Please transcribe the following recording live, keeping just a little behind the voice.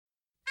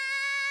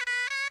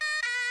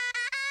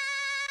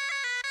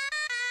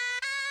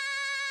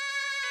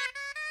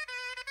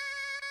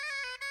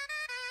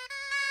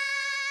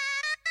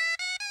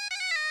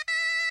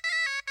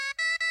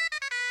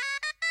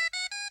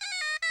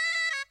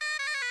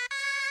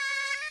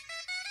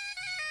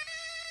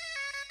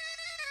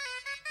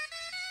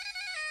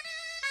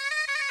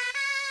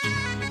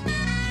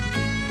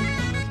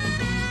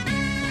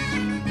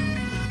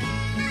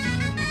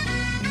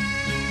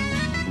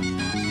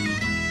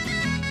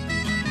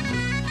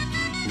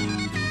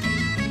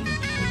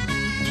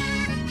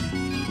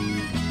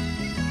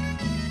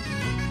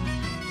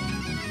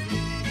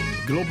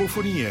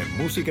Globofonie,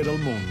 musiche dal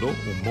mondo,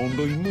 un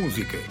mondo in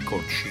musiche,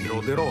 con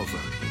Ciro De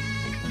Rosa.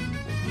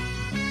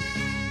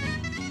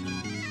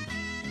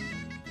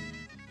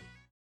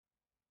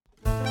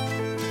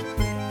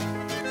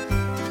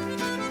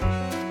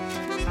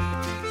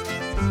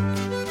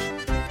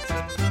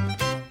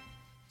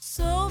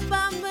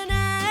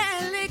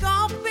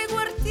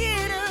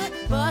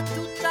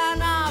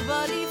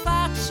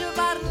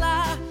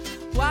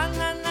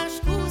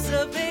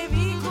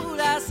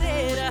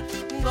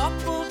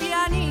 Coppo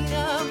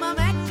pianina, ma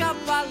mecca a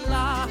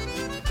ballà.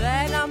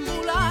 Bene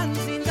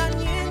ambulanza, in da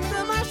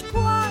niente ma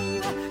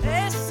squaglia.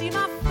 E si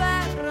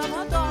m'afferra,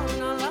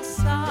 madonna, la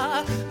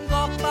sa.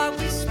 Coppa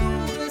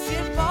quistura, si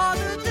è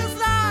potuta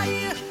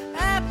sai.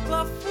 E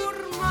per formalità.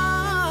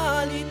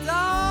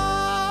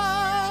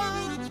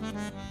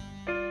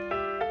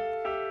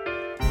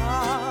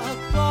 A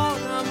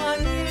buona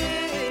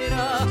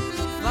maniera,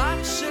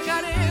 faccia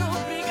careo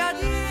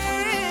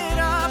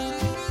brigadiera.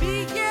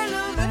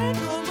 Picchielo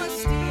vengo.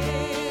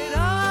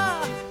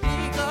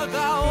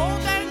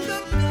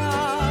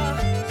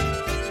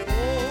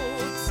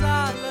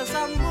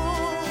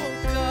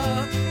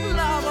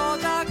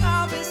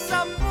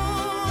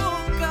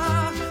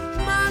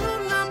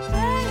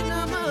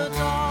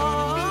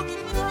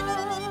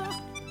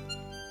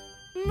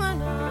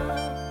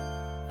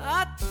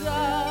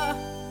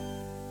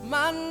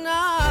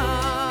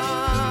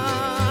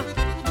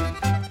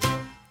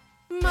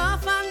 Ma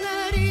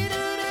fanno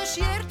ridere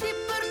certe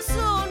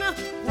persone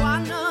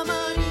quando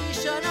mi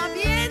dice una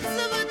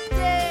piezza per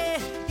te.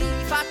 Ti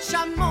faccio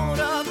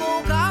amore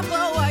con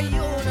capo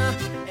guaglione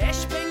e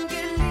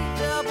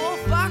spengellita può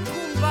far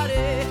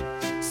compare.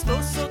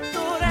 Sto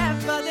sotto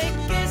reva de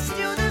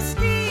questione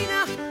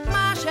destina,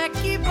 ma c'è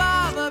chi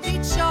va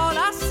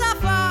picciola sa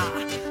fa.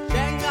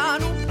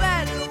 Tengano un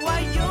bello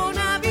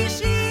guaglione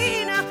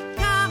vicina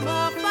che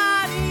mi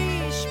fa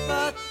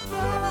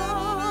rispettare.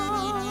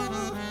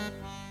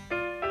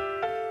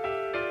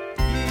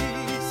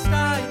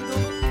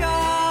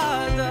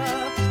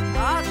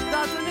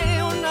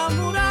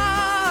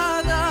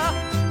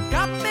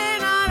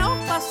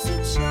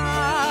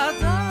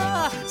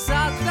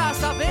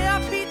 Sape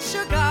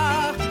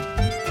appiccica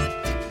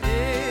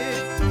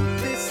e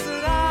tutte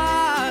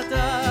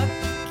serate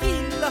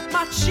kill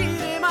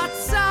maccine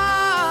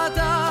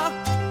mazzata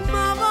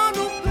ma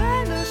vanno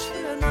bene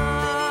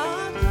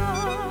sfrenata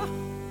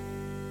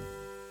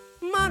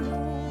ma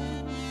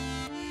non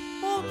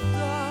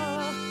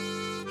potrà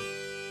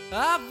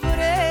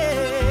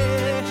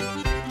avrei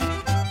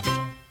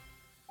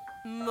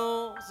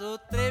mo so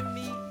 3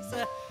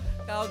 mesi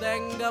che ho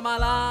tengo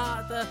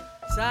malata.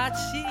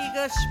 Sacci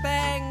che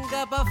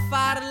spenga per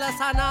farla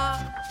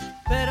sanare,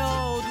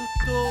 però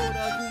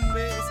tuttora con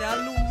me si è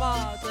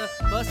allumata,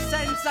 ma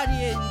senza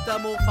niente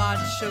mo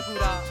faccio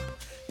curare.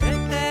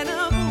 E te ne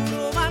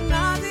puro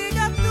mannati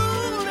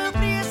cattura,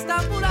 presta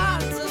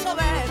ambulanza, so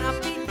bene a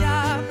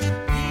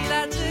pigliare. Chi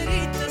la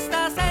geritta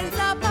sta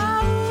senza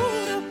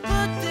paura,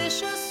 per te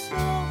c'è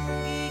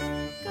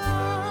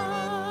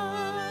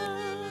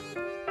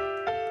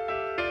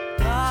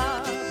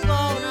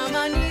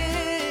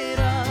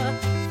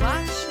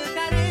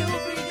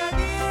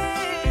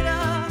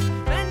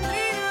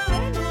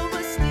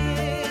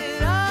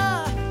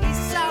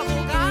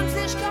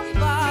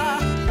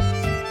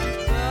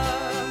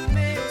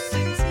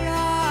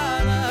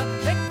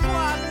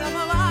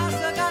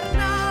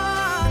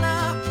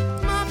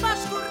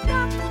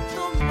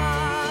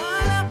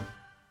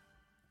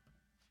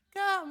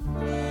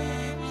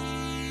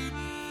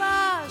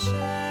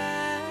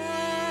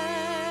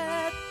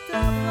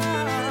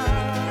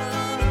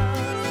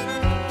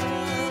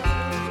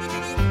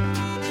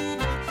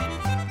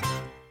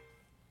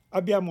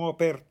Abbiamo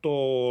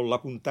aperto la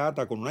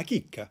puntata con una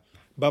chicca.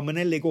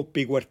 Bambanelle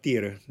coppe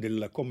quartiere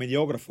del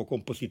commediografo,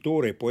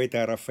 compositore e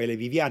poeta Raffaele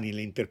Viviani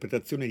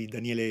nell'interpretazione di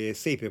Daniele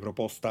Sepe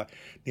proposta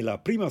nella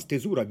prima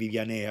stesura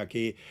vivianea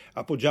che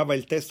appoggiava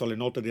il testo alle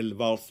note del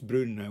Valse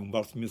Brune, un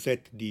valse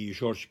musette di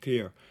Georges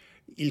Creer.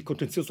 Il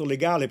contenzioso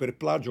legale per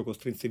plagio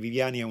costrinse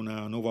Viviani a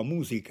una nuova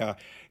musica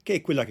che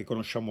è quella che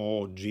conosciamo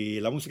oggi.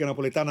 La musica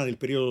napoletana del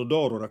periodo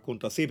d'oro,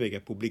 racconta Sepe, che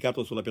ha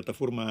pubblicato sulla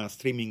piattaforma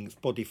streaming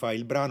Spotify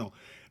il brano,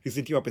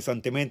 risentiva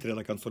pesantemente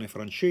della canzone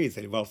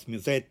francese, il valse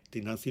musette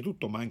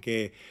innanzitutto, ma anche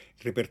il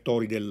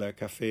repertori del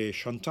Café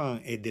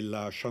Chantant e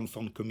della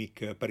chanson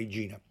comique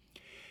parigina.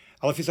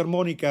 Alla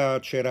fisarmonica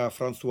c'era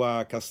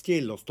François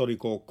Castiello,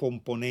 storico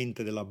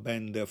componente della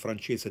band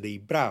francese dei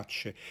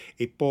Brach,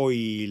 e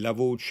poi la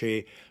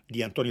voce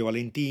di Antonio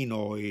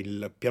Valentino,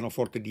 il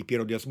pianoforte di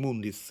Piero De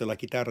Asmundis, la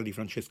chitarra di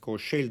Francesco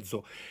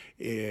Scelzo,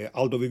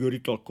 Aldo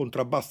Vigorito al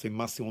contrabbasso e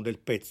Massimo Del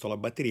Pezzo alla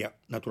batteria,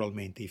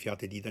 naturalmente i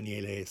fiati di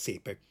Daniele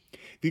Sepe.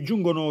 Vi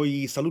giungono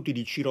i saluti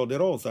di Ciro De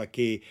Rosa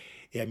che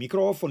è ai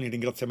microfoni, il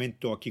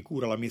ringraziamento a chi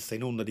cura la messa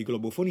in onda di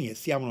Globofonie.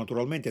 Siamo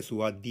naturalmente su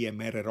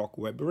ADMR Rock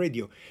Web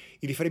Radio.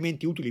 I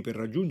riferimenti utili per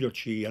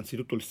raggiungerci,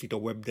 anzitutto il sito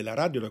web della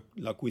radio,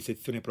 la cui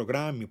sezione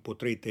programmi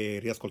potrete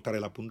riascoltare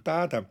la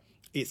puntata,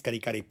 e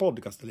scaricare i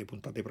podcast delle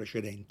puntate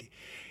precedenti.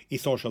 I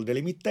social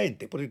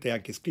dell'emittente, potete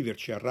anche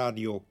scriverci a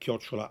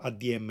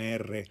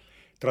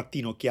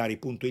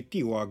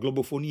radio@admr-chiari.it o a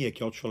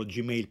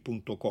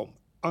globofonie@gmail.com.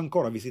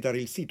 Ancora visitare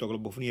il sito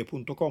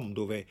globofonie.com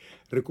dove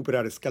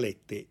recuperare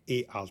scalette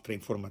e altre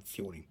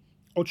informazioni.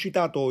 Ho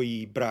citato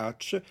i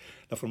Brach,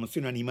 la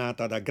formazione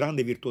animata da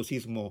grande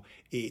virtuosismo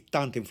e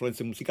tante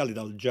influenze musicali,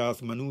 dal jazz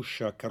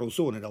manouche a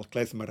carosone, dal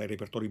klezmer ai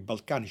repertori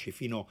balcanici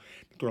fino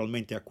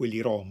naturalmente a quelli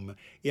rom,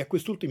 e a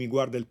quest'ultimi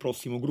guarda il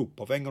prossimo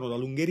gruppo. Vengono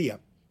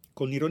dall'Ungheria.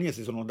 Con ironia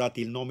si sono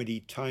dati il nome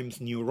di Times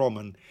New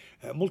Roman.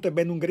 Molte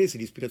band ungheresi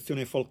di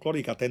ispirazione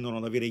folclorica tendono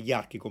ad avere gli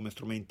archi come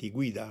strumenti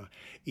guida.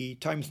 I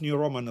Times New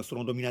Roman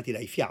sono dominati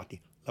dai fiati.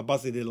 La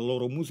base della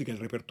loro musica è il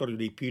repertorio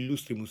dei più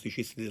illustri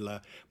musicisti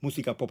della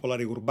musica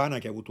popolare urbana,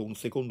 che ha avuto un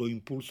secondo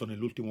impulso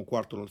nell'ultimo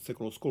quarto del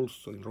secolo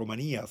scorso in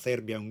Romania,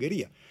 Serbia e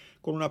Ungheria,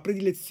 con una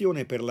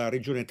predilezione per la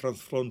regione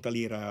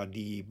transfrontaliera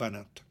di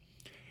Banat.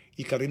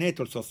 Il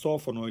clarinetto, il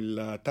sassofono e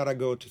il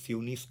taragot si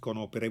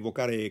uniscono per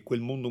evocare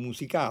quel mondo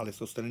musicale,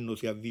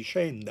 sostenendosi a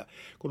vicenda,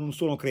 con un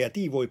suono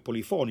creativo e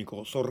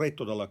polifonico,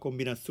 sorretto dalla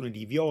combinazione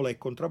di viola e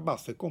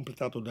contrabbasso e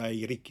completato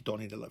dai ricchi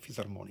toni della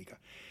fisarmonica.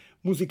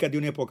 Musica di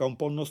un'epoca un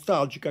po'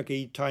 nostalgica che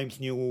i Times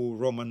New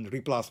Roman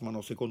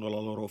riplasmano secondo la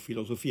loro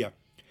filosofia.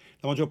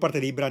 La maggior parte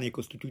dei brani è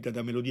costituita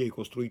da melodie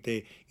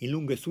costruite in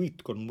lunghe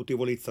suite con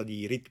mutevolezza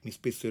di ritmi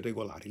spesso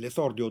irregolari.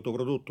 L'esordio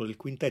autoprodotto del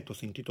quintetto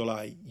si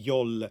intitola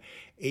Jól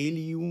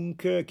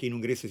Éljünk, che in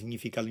ungherese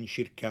significa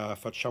all'incirca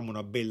facciamo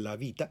una bella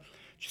vita.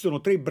 Ci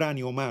sono 3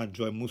 brani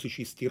omaggio a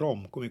musicisti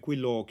rom, come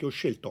quello che ho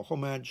scelto,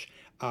 Homage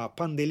a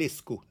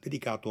Pandelescu,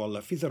 dedicato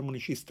al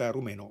fisarmonicista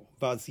rumeno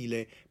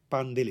Vasile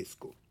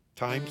Pandelescu.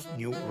 Times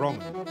New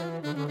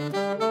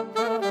Roman.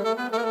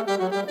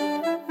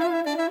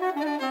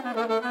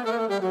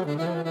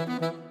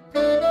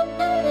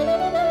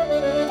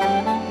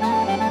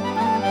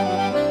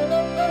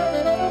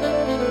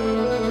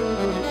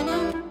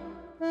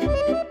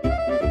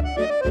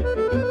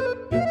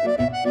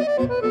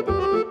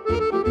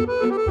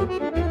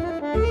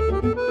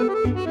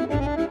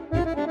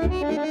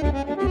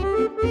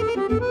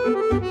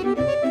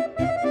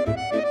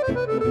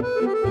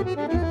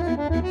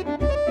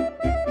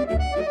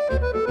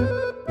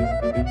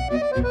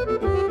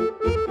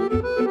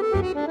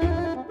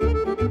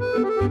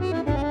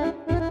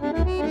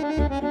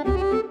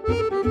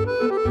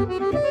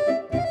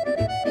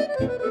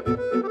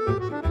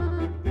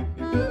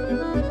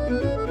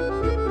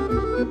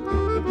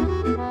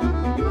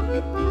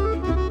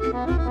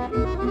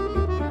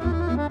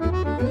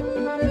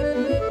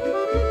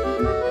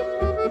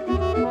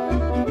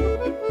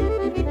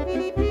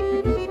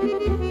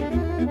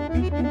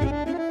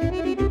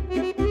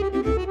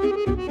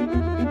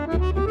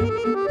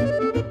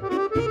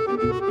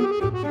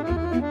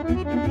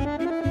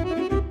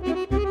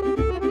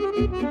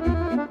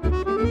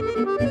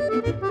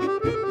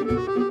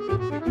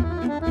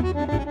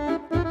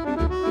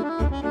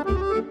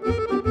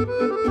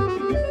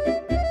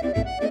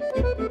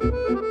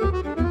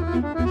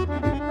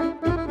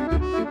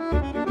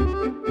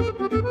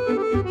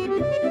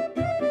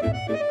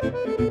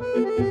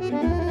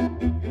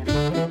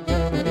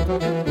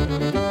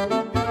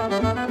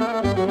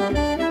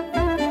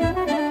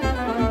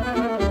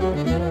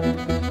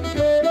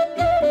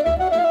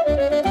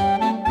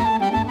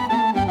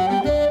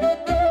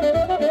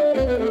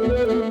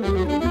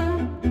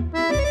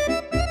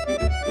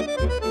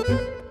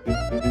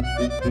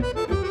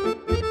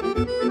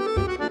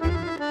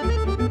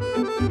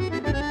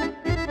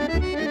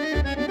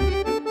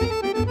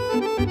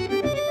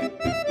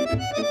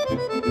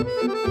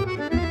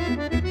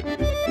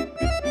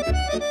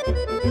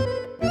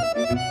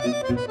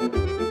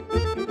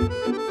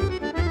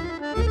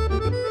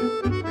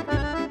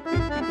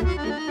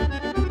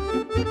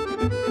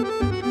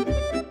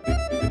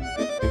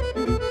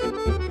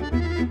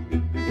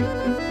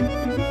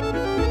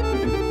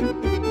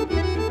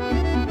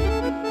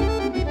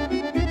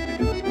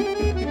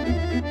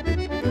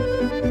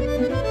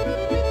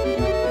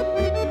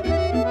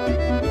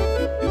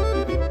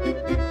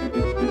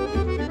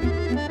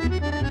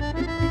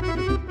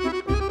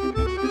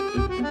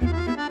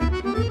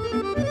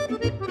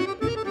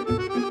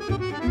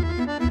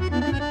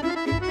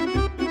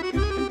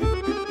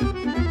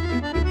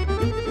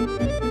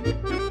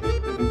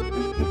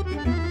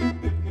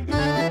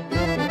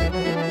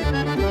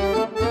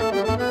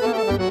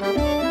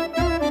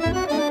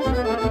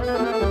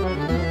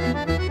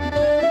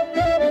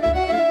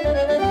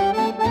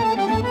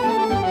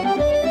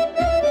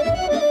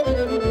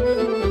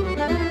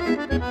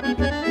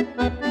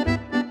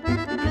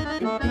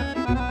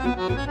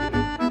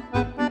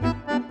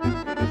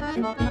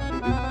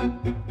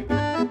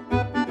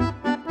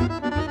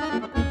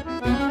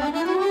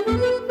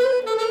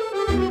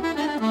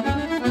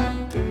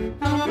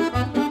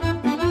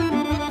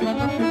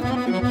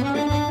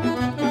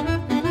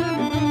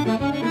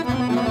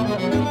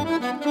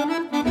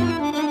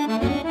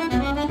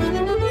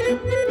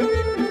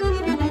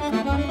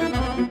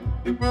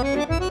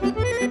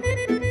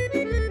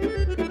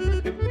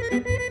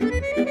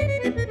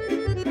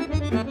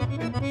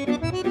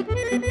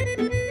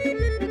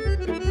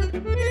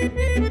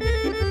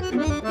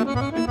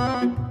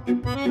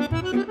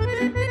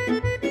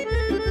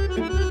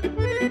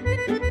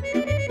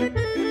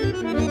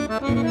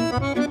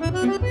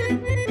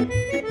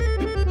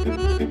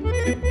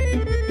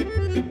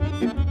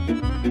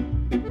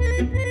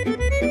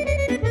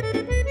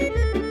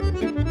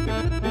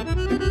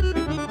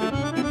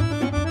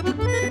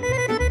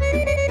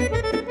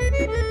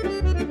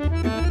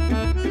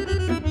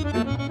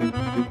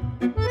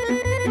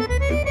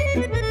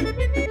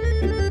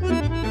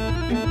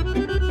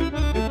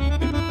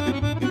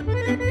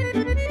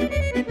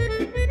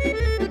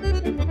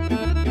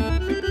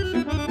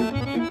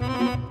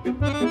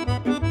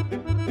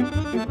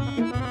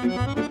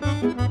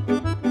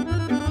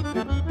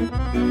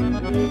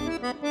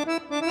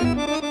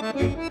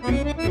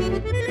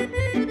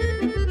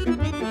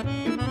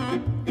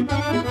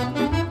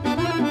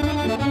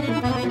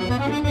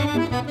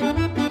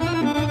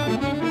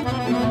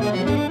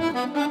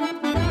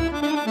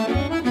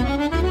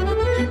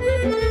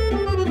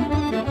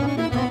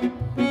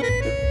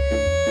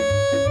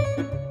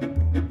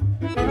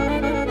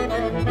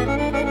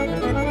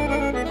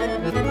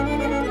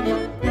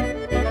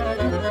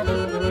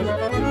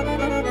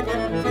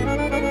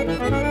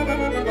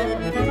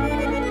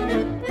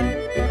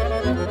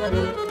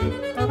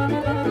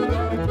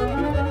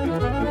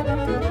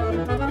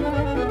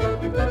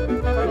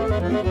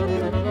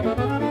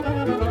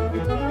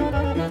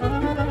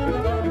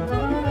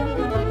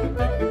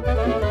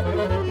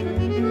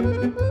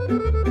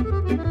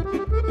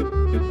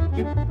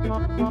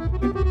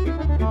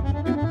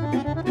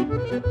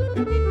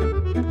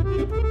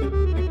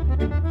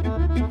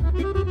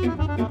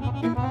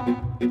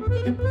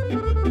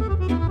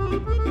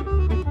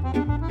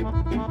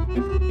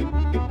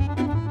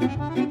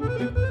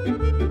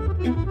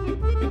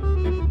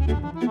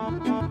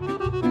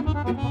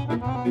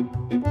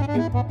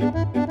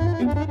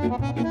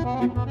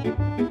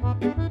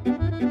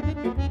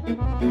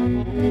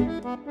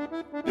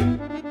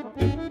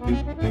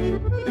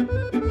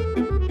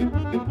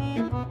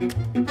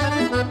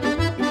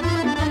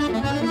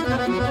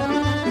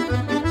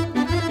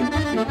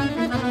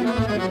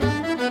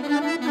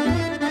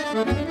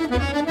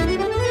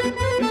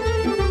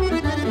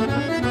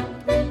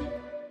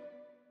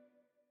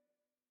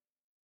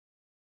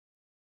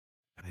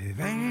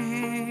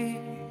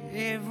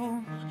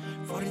 Bevevo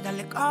fuori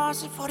dalle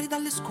cose, fuori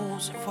dalle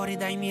scuse, fuori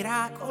dai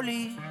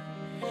miracoli.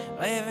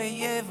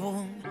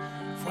 Bevevo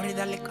fuori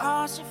dalle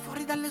cose,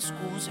 fuori dalle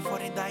scuse,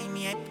 fuori dai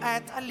miei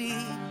petali.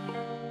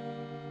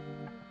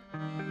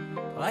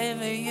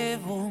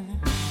 Bevevo.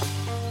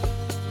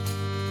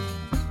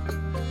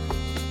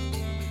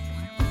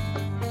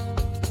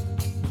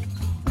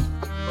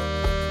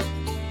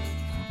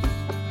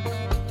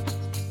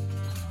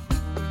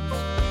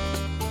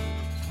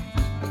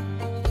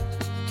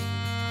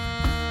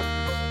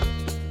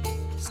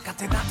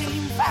 Scatenate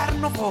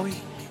l'inferno voi,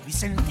 vi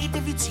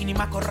sentite vicini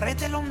ma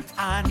correte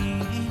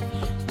lontani.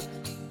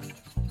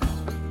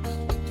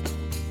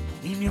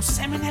 Il mio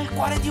seme nel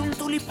cuore di un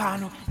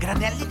tulipano,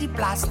 granelli di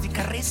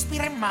plastica,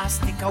 respira e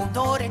mastica,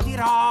 odore di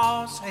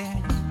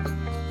rose.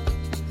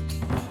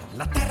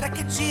 La terra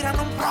che gira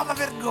non prova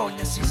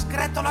vergogna, si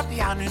sgretola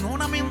piano in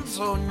una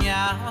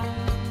menzogna.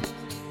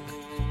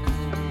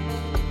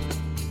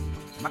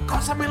 Ma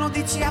cosa me lo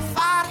dici a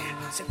fare,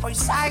 se poi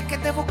sai che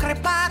devo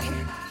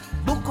crepare?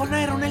 Buco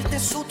nero nel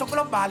tessuto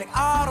globale,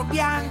 oro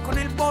bianco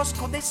nel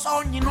bosco dei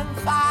sogni, non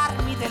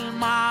farmi del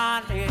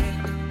male.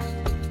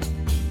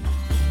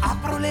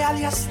 Apro le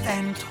ali a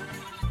stento,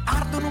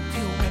 ardono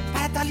piume,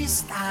 petali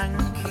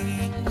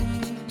stanchi.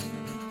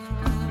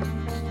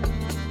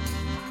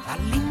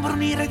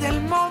 All'imbrunire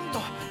del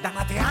mondo,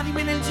 dannate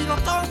anime nel giro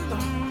tondo,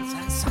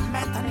 senza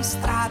meta né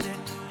strade,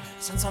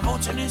 senza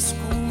voce né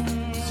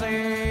scuse.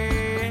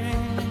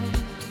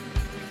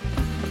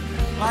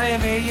 Ma è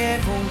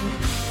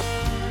veglievo.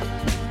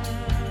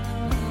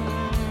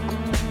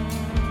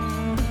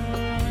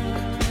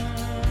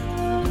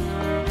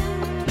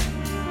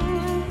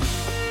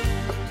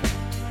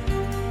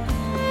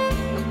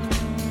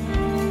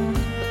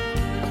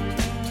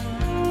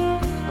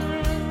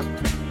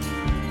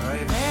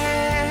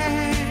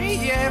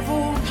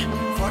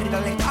 Fuori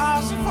dalle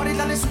cose, fuori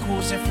dalle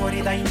scuse,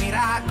 fuori dai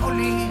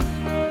miracoli.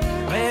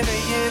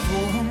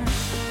 Bevevo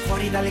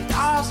fuori dalle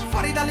cose,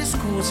 fuori dalle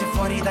scuse,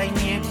 fuori dai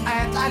miei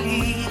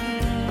petali.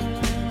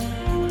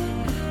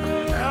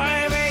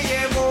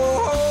 Bevevo.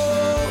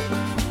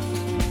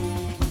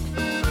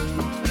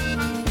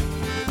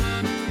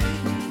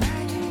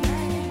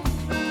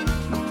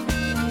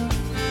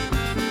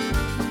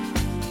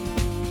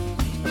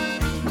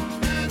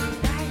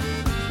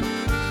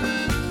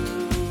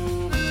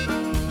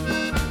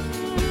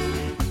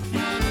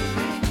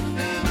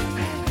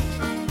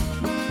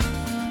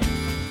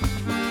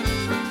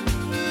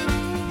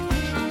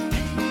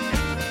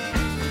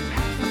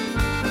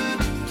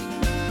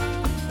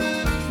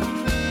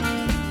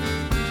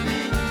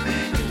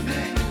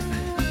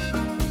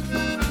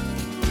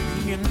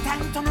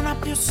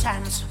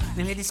 Senso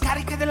nelle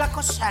discariche della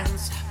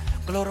coscienza,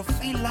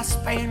 clorofilla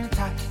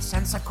spenta,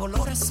 senza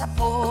colore e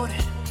sapore,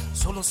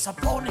 solo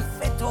sapone e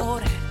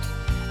fetore,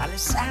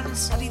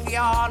 all'essenza di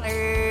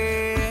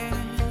viole.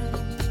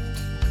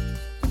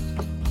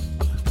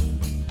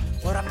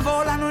 Ora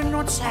volano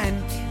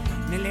innocenti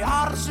nelle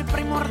orge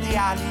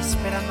primordiali,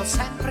 sperando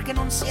sempre che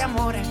non sia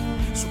amore,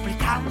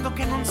 supplicando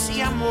che non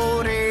sia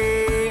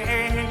amore.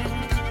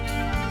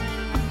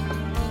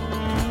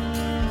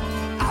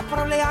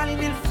 Apro le ali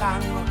nel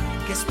fango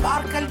che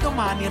sporca il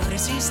domani e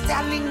resiste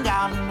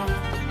all'inganno.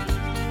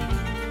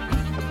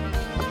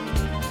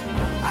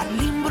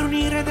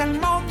 All'imbrunire del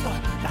mondo,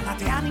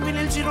 dannate anime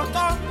nel giro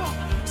tondo,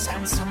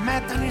 senza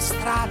meta né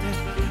strade,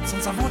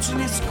 senza voci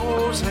né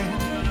scuse,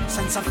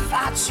 senza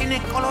facce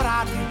né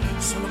colorate,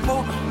 solo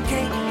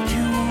bocche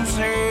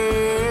chiuse.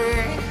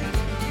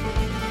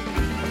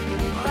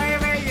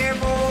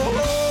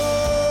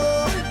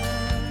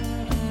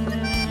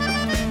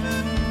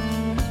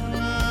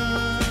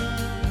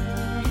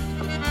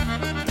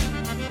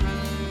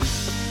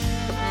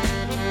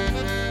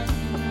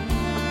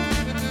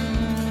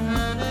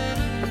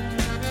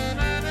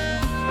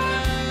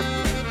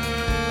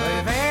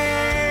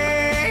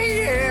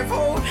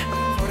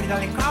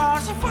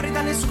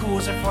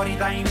 fuori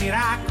dai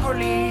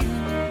miracoli,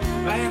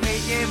 e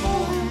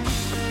vedevo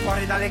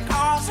fuori dalle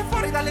cose,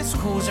 fuori dalle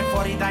scuse,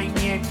 fuori dai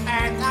miei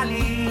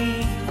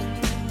petali,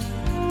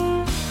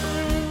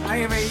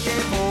 e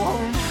vedevo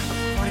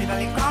fuori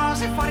dalle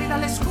cose, fuori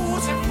dalle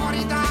scuse,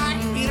 fuori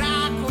dai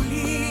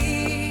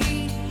miracoli,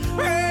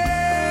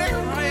 e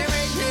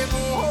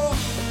vedevo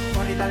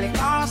fuori dalle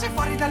cose,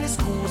 fuori dalle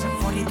scuse,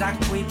 fuori da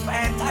quei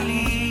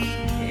petali,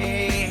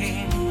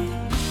 e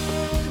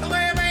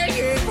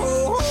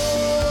vedevo.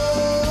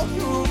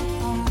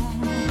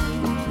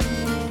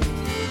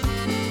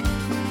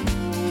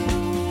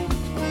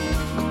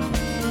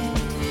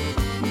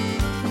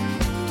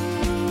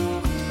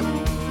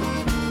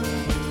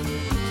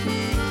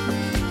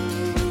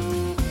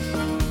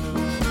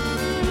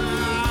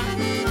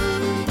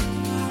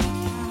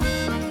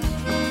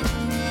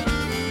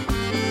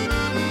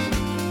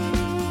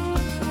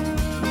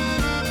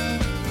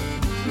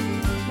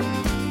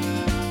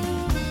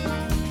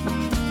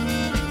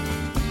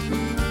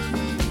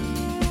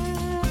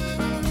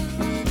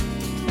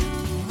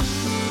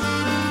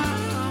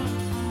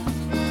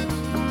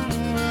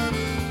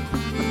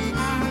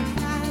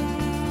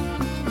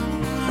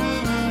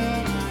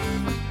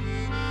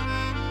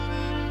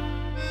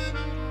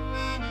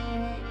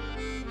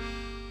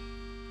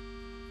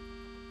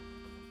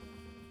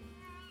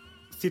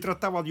 Si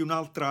trattava di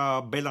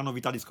un'altra bella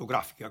novità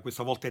discografica,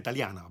 questa volta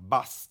italiana,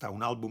 Basta,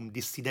 un album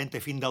dissidente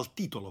fin dal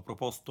titolo,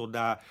 proposto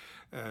da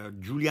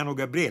Giuliano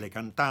Gabriele,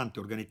 cantante,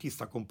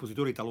 organettista,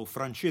 compositore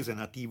italo-francese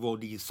nativo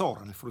di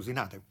Sora, nel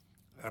Frusinate.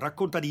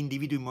 Racconta di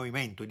individui in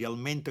movimento,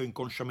 idealmente o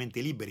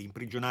inconsciamente liberi,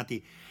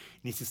 imprigionati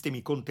nei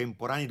sistemi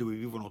contemporanei dove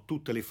vivono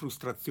tutte le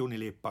frustrazioni e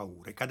le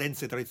paure.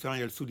 Cadenze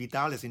tradizionali del sud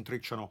Italia si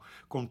intrecciano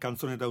con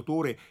canzoni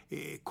d'autore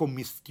e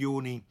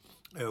commistioni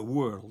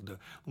World,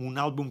 un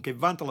album che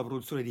vanta la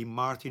produzione di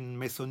Martin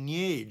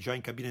Messonnier, già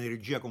in cabina di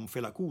regia con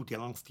Fela Kuti,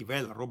 Alain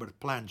Stivell, Robert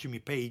Plant, Jimmy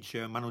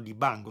Page, Mano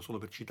Dibango, solo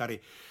per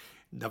citare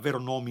davvero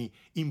nomi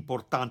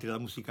importanti della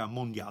musica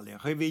mondiale.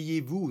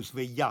 Réveillez-vous,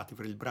 svegliati,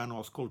 per il brano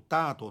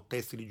ascoltato,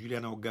 testi di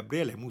Giuliano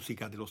Gabriele,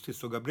 musica dello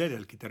stesso Gabriele,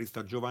 del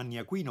chitarrista Giovanni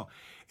Aquino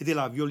e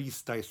della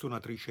violista e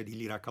suonatrice di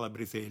lira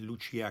calabrese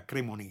Lucia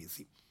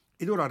Cremonesi.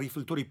 Ed ora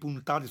riflettori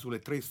puntati sulle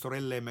tre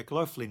sorelle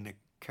McLaughlin,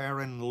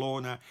 Karen,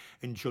 Lorna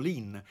e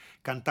Jolene,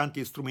 cantanti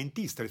e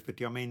strumentiste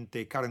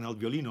rispettivamente, Karen al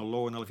violino,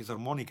 Lorna alla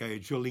fisarmonica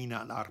e Jolene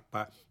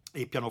all'arpa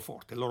e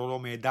pianoforte. Il loro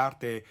nome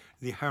d'arte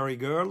The Harry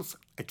Girls,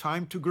 A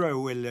Time to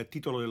Grow è il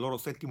titolo del loro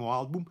settimo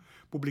album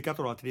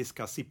pubblicato dalla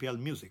tedesca CPL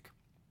Music.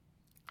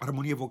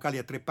 Armonie vocali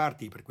a tre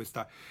parti per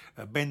questa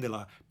band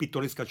della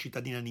pittoresca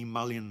cittadina di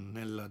Malin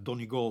nel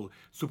Donegal,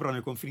 superano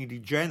i confini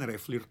di genere,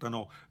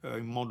 flirtano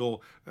in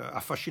modo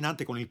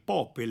affascinante con il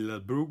pop e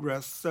il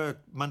bluegrass,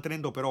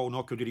 mantenendo però un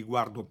occhio di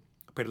riguardo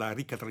per la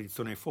ricca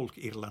tradizione folk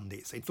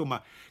irlandese. Insomma,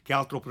 che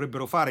altro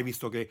potrebbero fare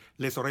visto che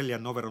le sorelle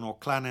annoverano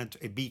Clannad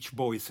e Beach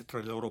Boys tra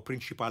le loro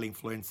principali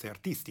influenze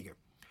artistiche.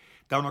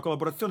 Da una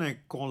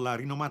collaborazione con la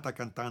rinomata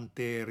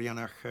cantante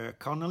Rihanna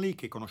Connolly,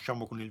 che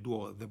conosciamo con il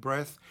duo The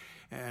Breath,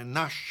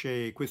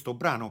 nasce questo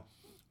brano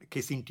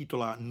che si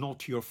intitola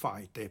Not Your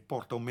Fight e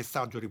porta un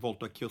messaggio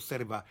rivolto a chi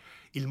osserva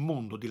il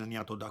mondo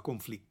dilaniato da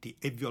conflitti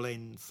e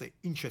violenze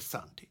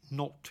incessanti.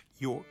 Not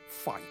Your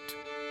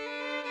Fight.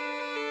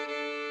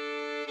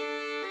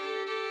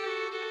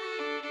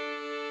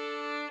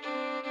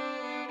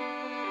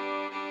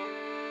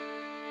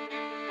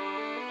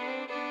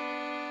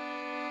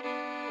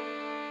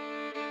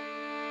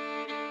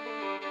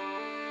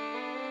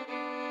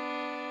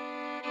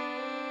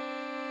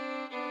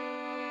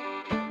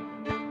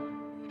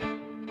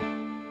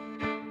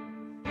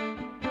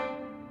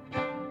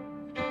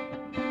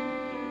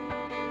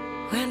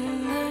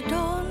 When the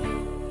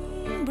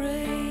dawn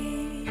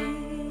breaks,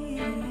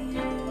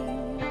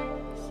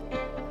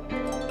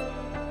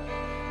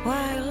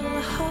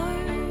 while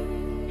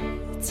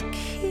hearts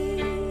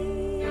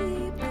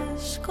keep the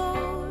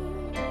score,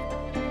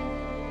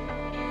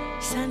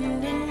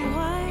 sending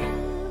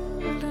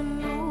wild and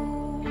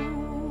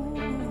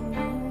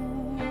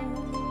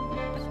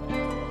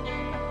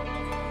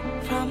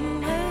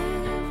from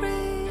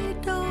every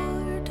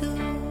door to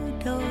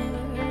door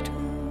to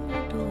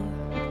door.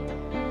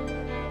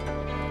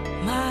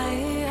 My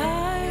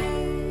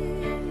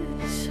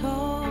eyes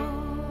saw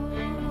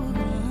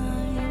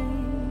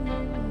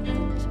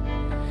lines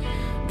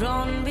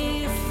drawn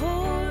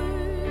before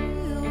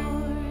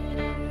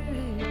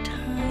your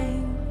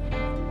time,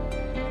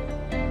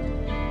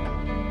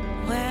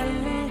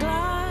 when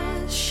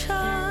glass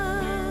shattered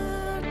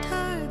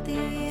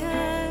the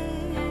air,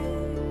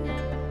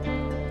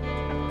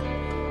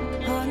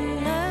 on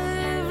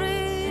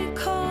every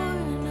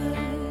corner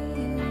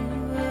you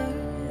were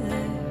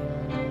there.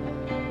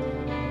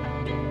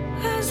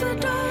 As the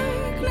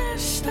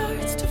darkness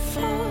starts to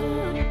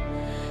fall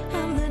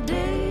and the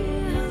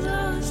day has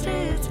lost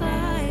its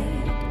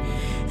light,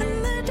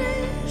 in the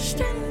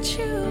distance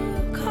you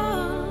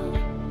call,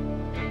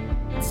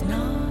 it's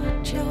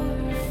not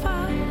your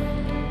fight.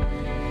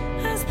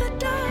 As the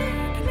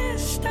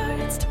darkness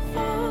starts to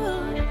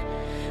fall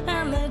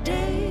and the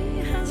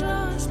day has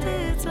lost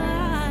its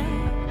light,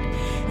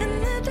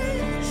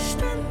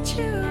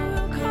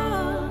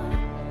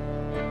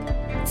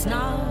 it's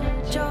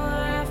not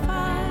your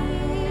fight.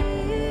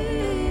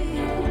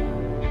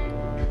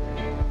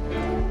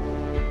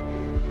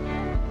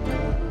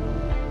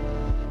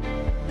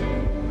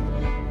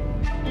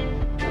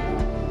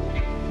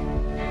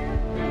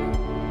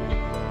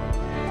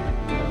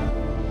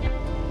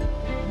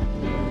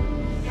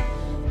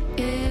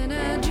 In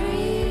a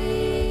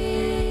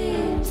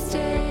dream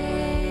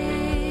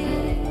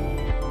state,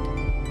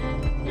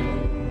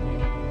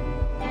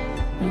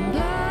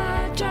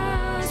 blood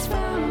draws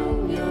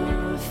from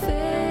your face.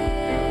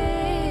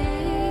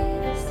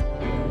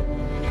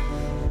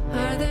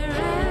 Are there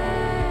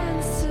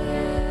answers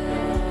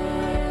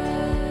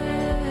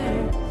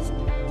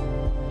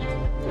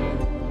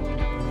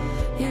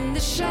in the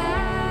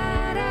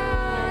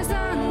shadows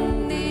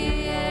on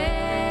the edge?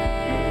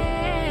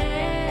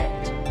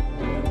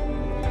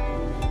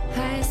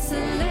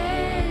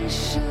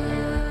 Isolation,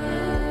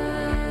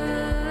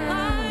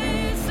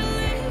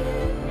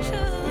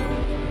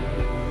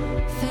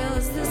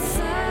 fills the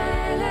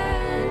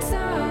silence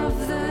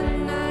of the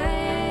night.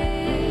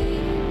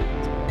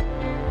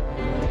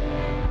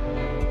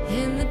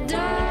 In the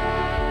darkness,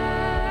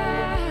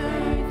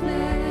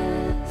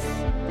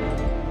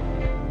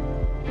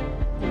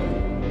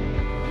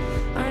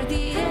 our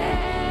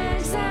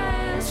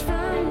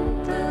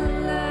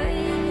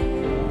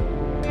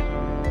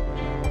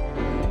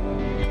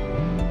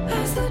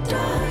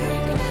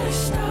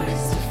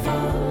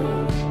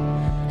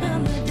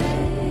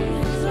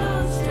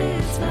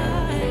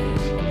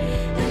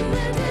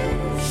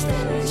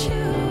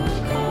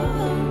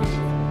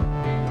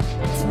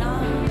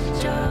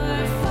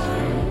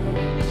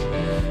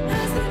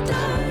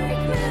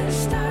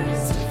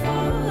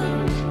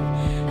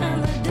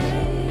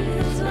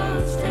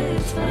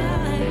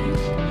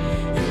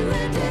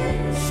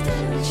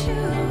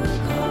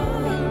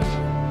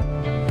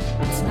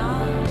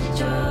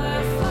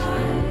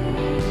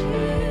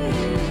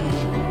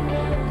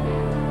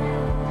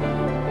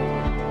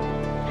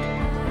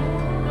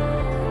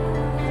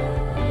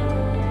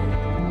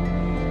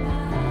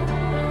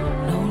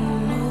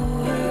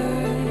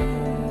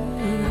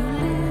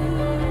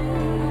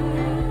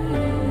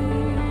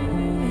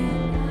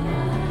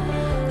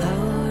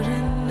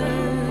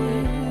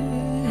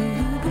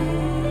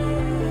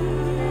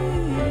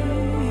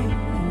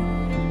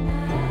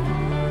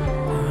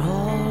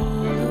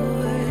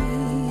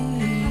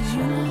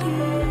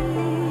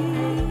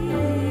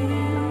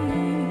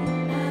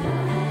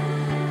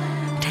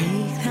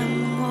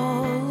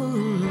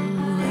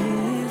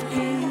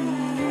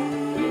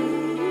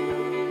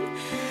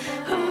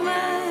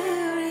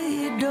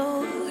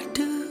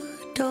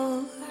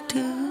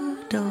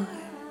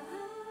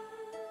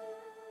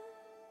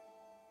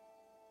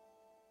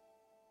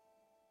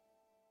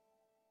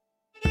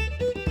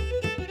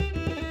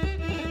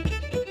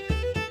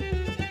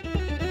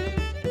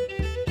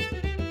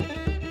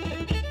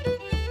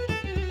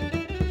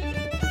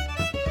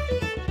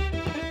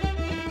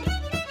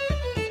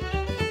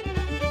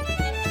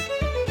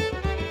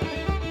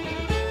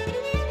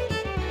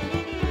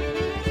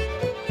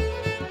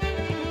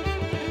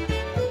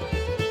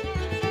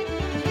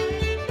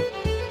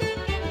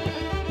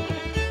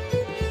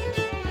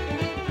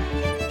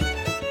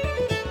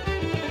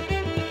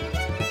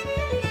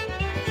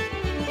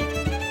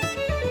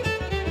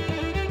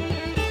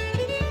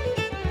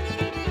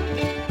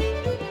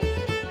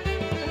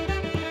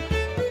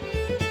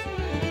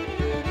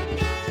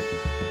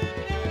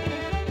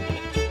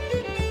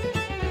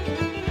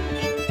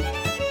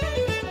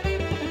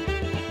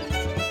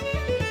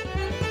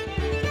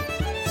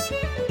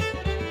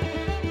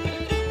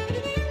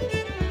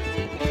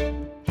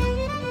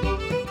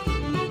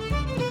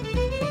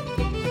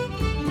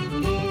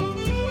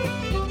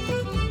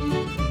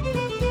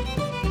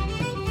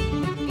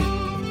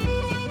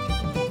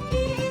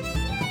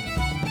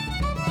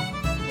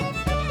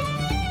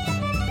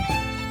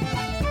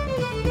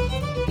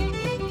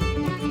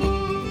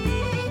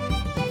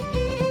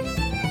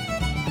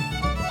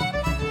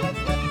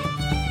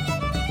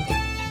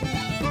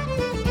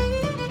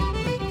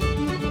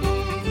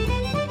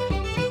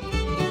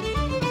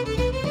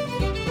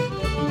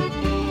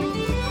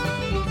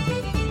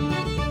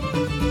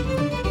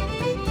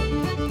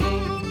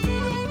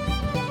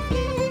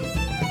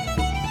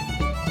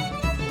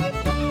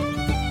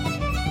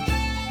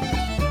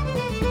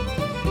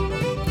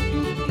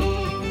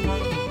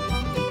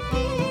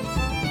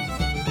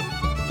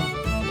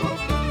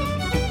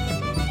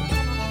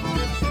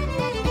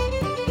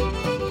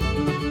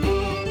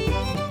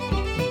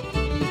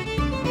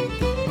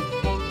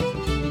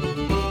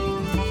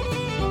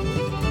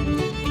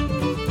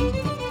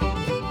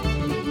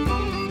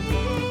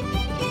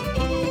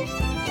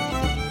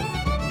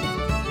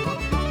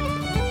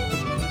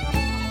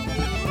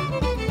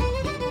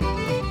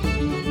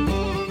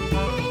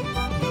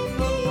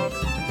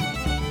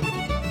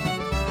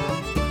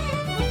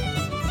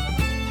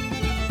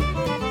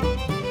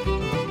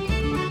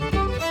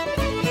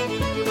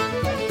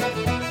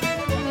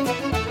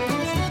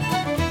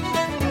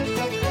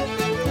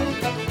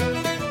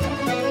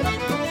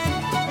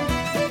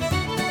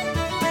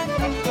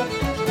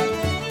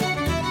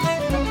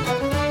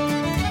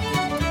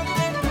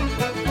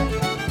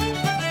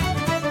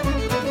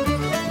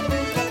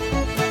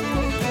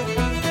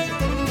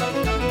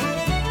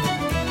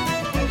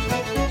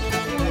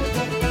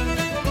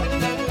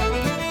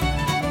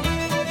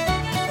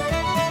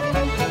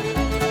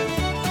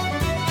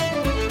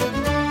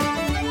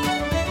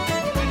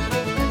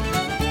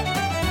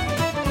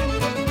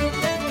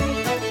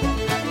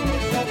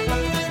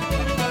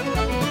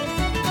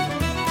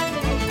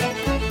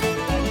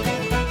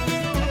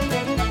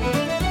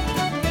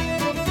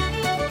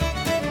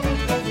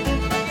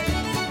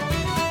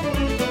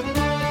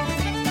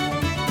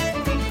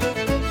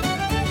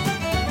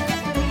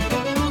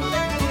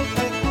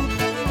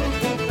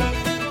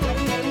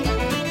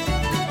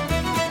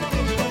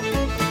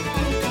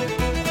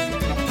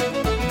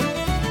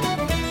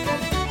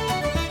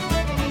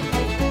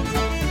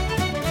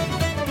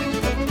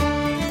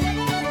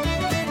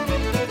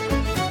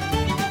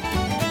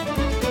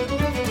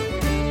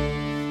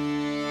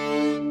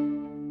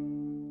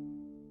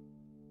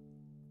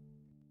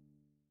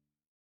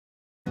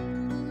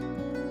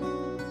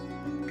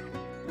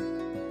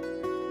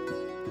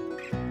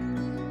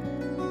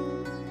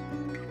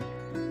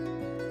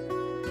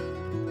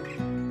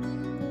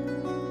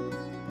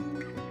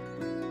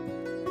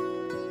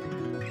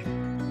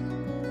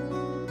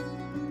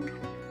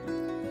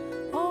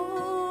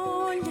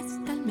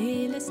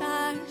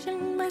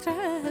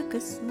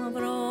agus má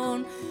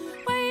bhrán.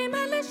 Wai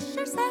me leis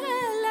ar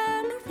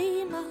sela mar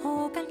bhí ma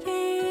hógan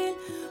chéil.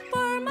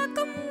 Bar ma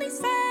gumni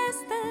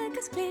sesta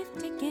agus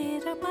clifti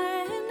gyr a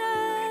baina.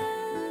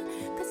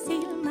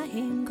 Casil ma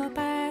hyn go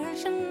bar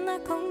sin a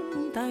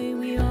con dau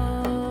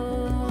wio.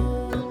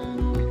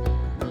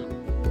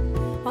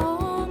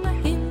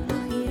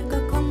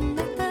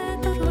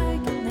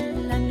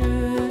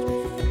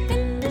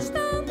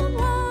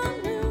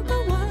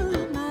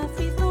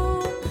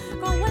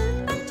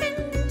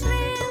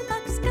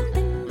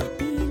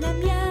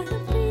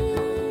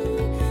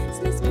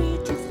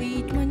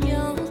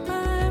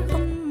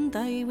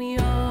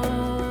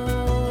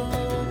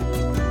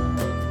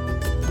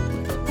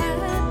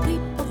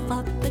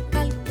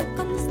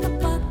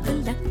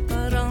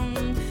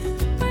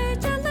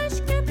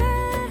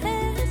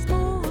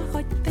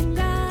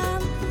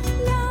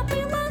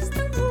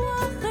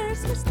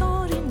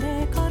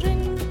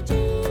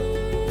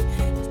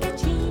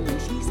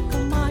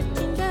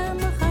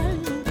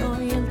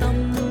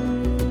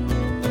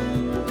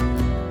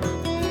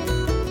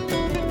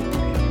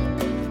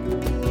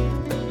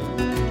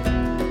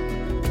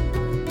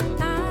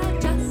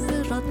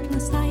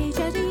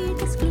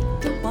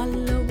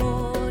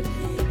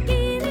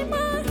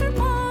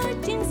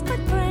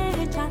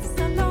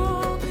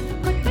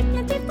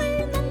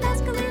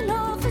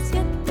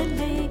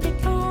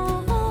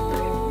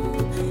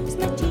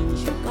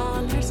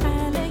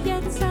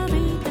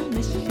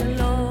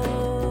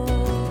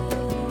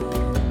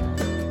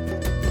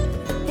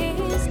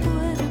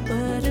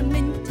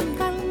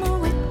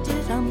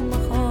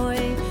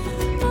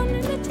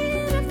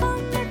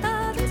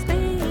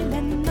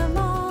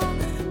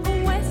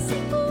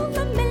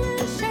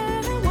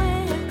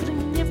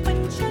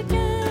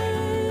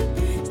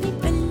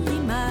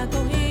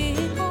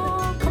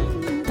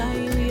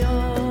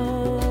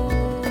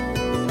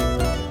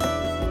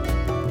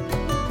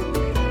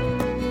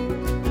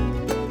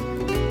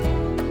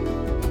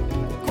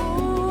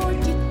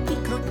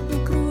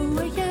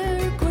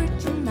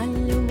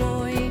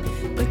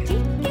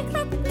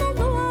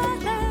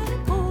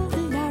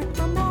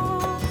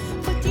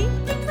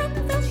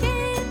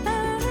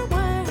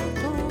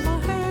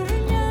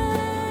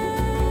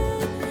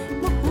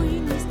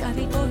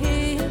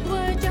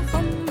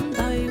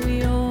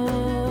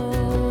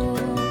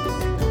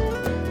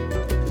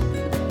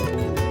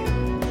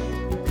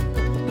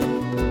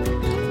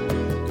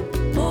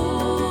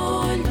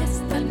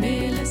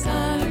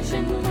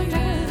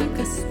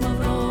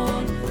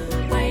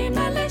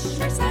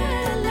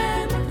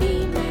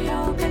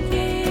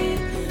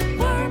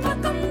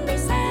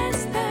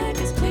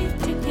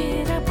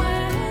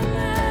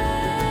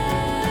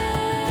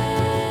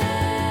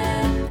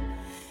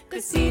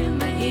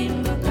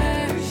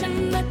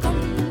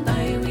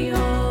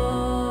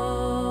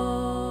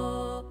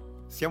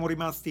 Siamo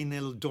rimasti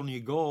nel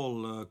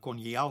Donegal con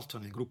gli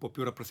Alton, il gruppo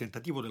più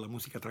rappresentativo della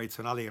musica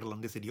tradizionale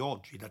irlandese di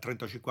oggi. Da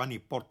 35 anni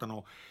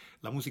portano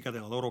la musica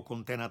della loro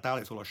contea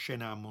natale sulla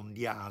scena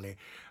mondiale.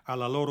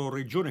 Alla loro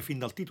regione, fin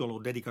dal titolo,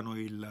 dedicano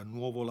il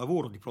nuovo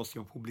lavoro di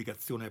prossima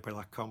pubblicazione per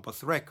la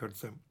Compass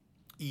Records.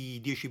 I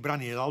 10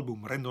 brani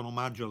dell'album rendono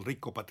omaggio al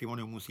ricco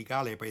patrimonio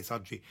musicale e ai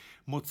paesaggi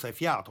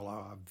mozzafiato,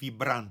 la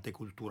vibrante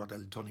cultura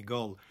del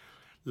Donegal.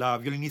 La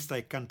violinista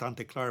e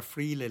cantante Claire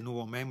Freele è il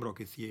nuovo membro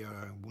che si è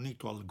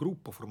unito al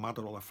gruppo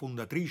formato dalla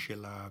fondatrice,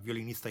 la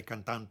violinista e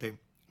cantante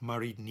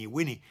Marie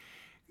Winnie,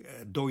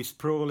 Dois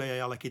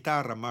Prole alla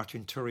chitarra,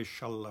 Martin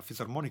Turish alla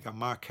fisarmonica,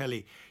 Mark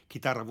Kelly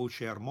chitarra,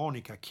 voce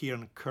armonica,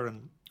 Kieran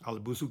Curran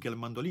al buzuki e al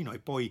mandolino, e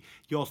poi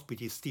gli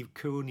ospiti Steve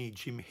Coney,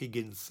 Jim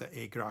Higgins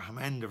e Graham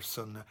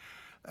Anderson.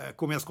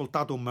 Come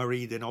ascoltato,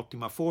 Marie è in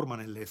ottima forma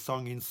nelle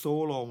song in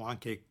solo, ma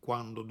anche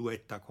quando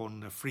duetta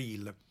con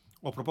Freele.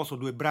 Ho proposto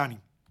 2 brani,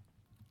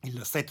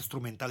 il set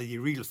strumentale di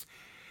Reels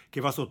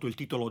che va sotto il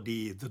titolo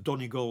di The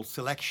Donegal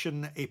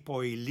Selection e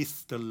poi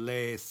List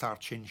le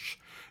Sarchinch,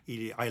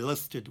 I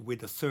Listed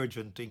with a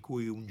Sergeant, in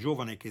cui un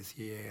giovane che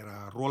si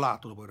era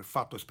arruolato dopo aver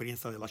fatto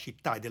esperienza della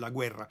città e della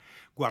guerra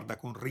guarda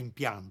con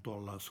rimpianto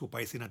al suo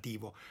paese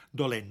nativo,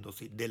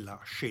 dolendosi della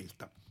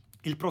scelta.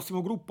 Il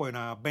prossimo gruppo è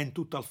una band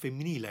tutta al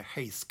femminile,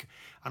 Haysk.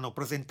 Hanno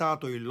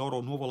presentato il loro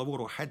nuovo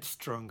lavoro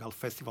Headstrong al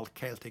Festival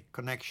Celtic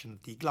Connection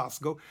di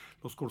Glasgow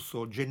lo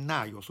scorso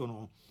gennaio.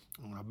 Sono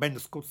una band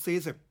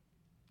scozzese.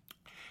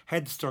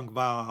 Headstrong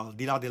va al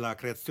di là della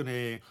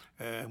creazione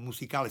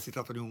musicale, si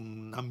tratta di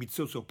un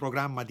ambizioso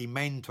programma di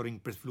mentoring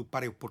per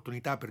sviluppare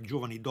opportunità per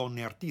giovani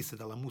donne artiste,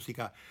 dalla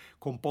musica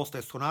composta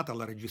e suonata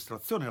alla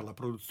registrazione, alla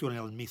produzione e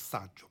al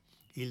missaggio.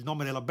 Il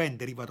nome della band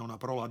deriva da una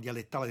parola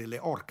dialettale delle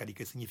Orcadi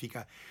che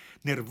significa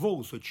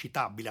nervoso,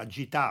 eccitabile,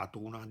 agitato,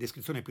 una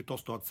descrizione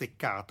piuttosto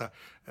azzeccata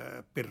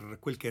per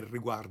quel che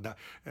riguarda,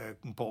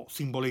 un po'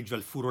 simboleggia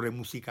il furore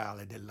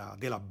musicale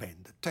della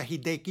band.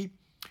 Tahideki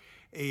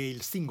è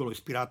il singolo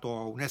ispirato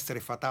a un essere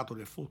fatato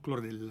del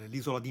folklore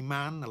dell'isola di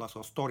Man. La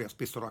sua storia,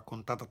 spesso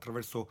raccontata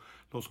attraverso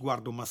lo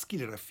sguardo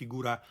maschile,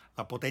 raffigura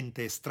la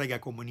potente strega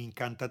come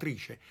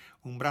un'incantatrice,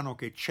 un brano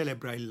che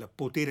celebra il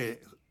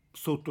potere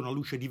sotto una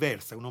luce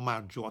diversa, un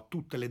omaggio a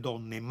tutte le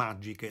donne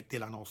magiche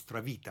della nostra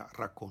vita,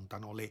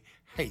 raccontano le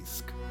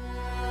Heisk.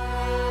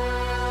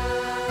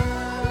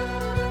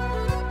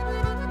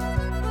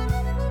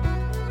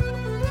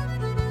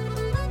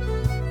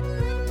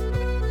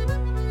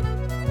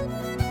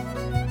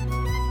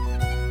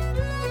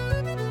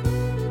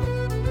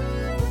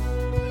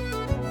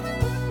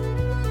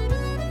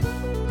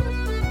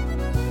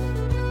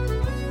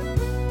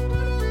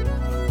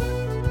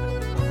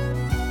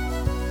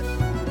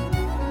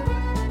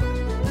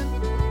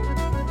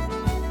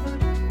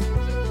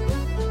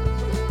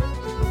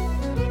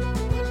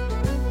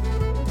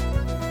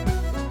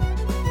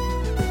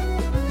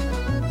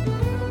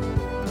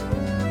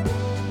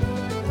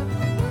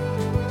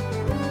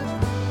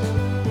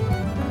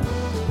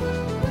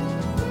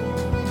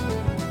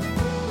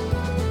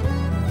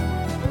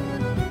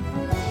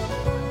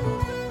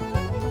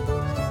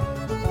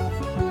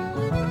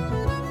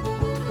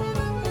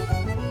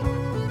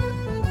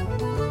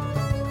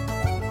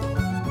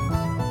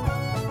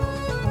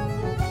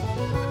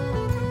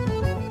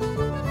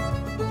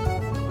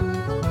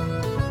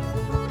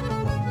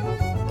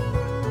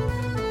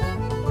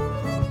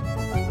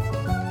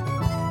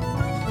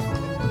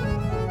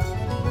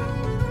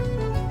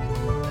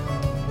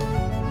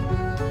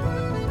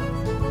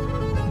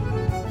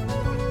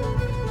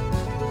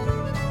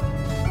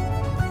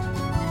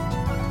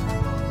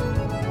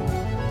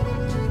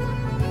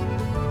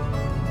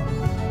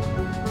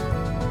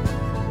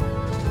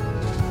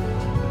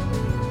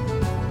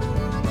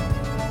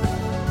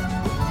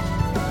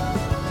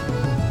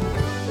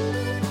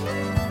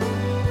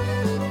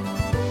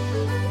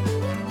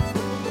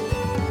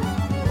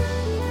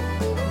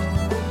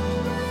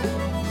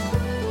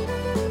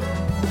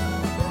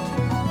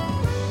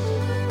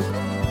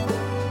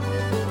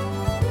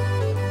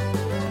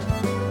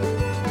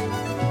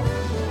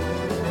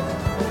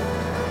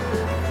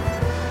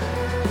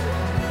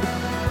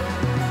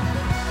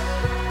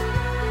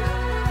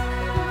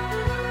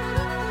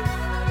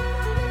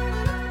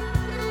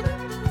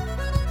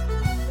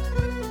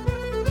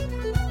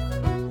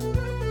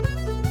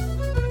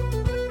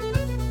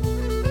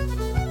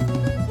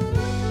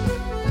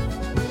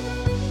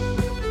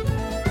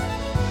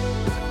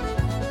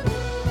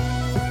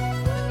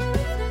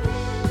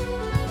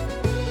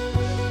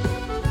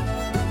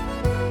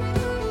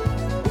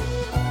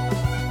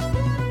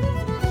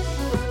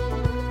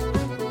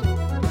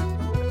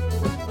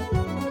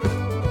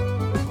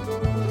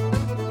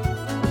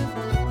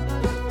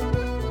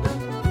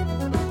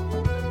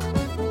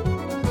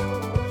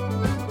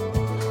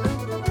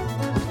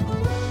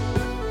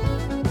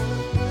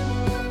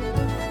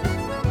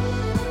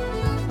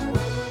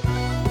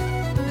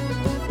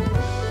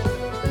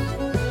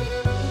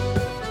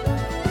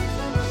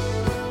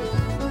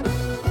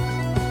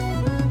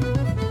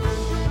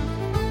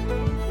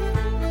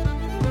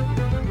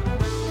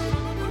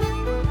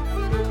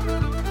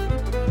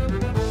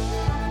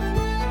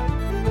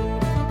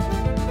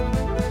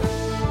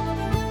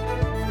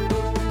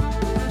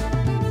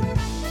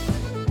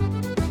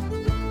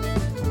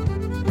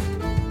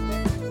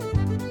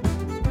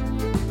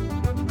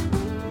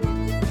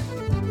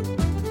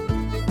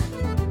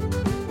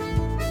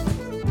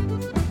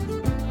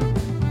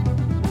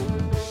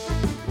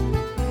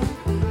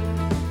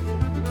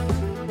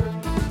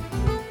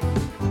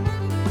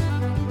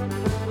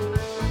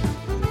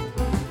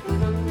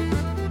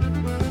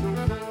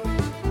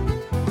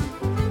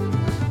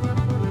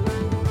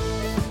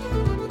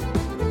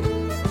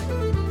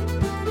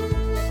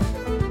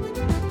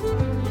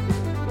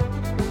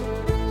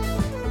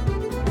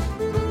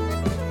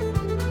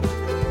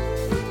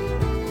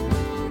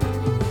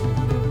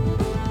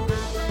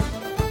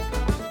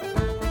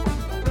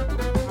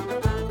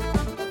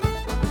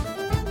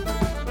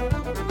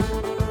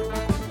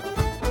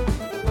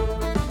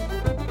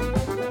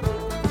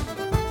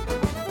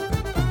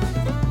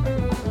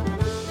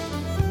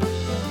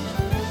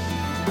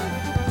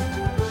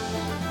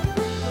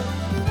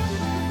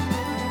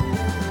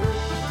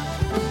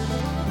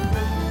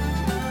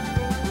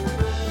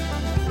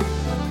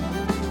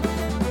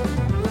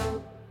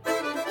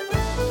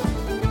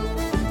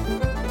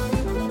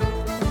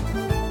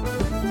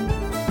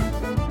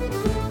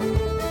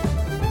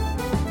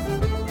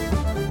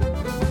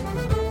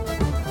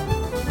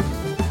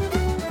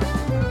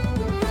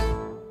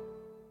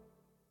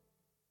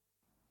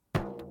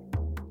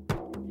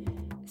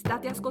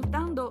 State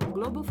ascoltando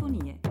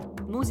Globofonie,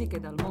 musiche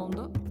dal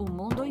mondo, un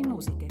mondo in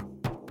musiche.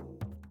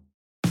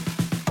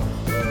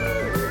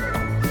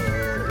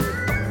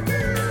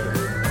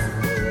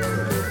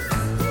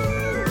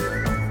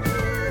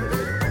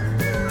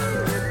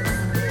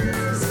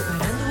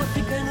 Separando o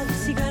africano do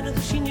cigano,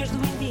 do chinês,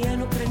 do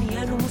indiano,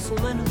 ucraniano,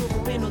 muçulmano, do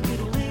romeno,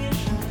 tirolês.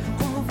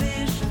 Como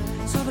vês,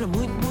 sobra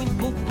muito, muito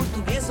pouco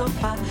português,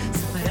 opá.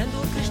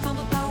 Separando o cristão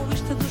do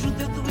taoísta, do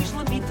judeu, do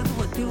islamita,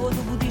 do ateu ou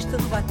do budista,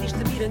 do batista,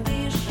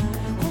 mirandês.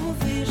 Como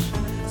vês,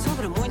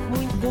 sobra muito,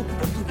 muito pouco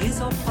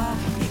português, opá.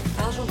 E que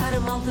tal juntar a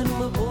malta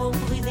numa boa, um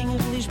corridinho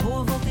de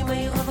Lisboa, volta e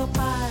meia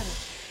rodopar.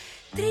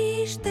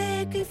 Triste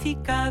é que quem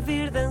fica a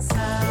ver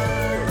dançar.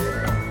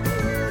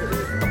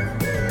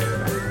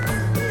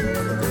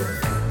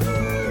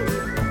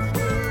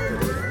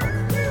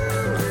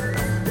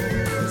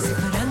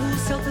 Separando o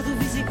celta do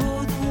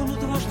visigodo, o huno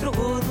do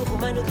ostrogodo, o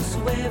romano do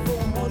suevo,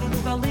 o moro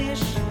do galês.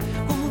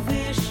 Como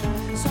vês,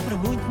 sobra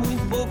muito,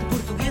 muito pouco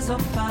português,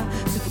 opá.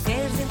 Se tu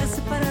queres ainda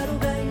separar o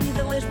gay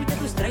da lésbica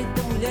do straight,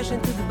 da mulher,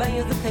 gente de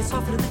bem ou de quem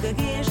sofre de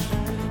gaguez.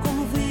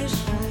 Como vês,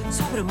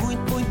 sobra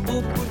muito, muito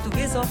pouco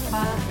português,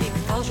 opá. E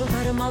que tal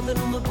juntar a malta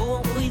numa boa,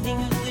 um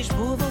corridinho de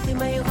Lisboa, volta e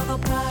meia roda ao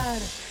par.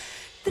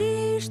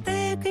 Triste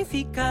é quem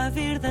fica a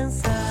ver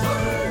dançar.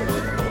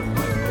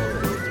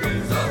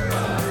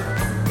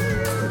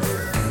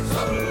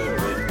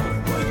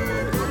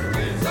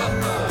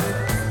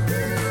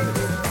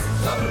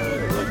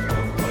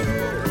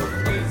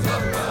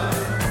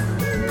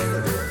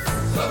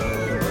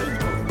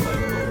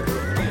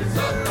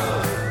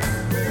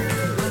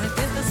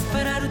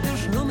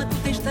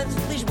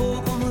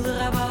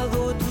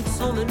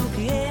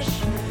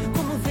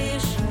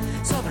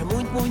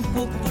 Muito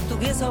pouco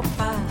português,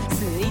 opá.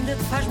 Se ainda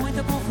te faz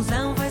muita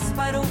confusão, vai-se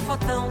para o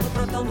fotão do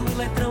próton do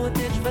eletrão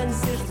até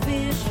desvanecer de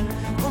vez.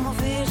 Como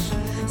vês,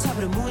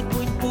 sobra muito,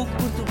 muito pouco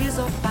português,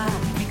 opá.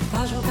 E que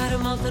faz jogar a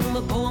malta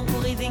numa boa, um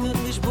corridinho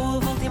de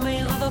Lisboa, volta e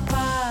meia roda ao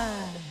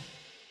par.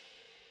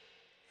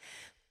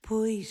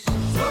 Pois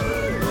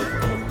sobra muito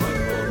pouco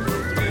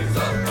português,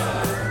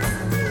 opá.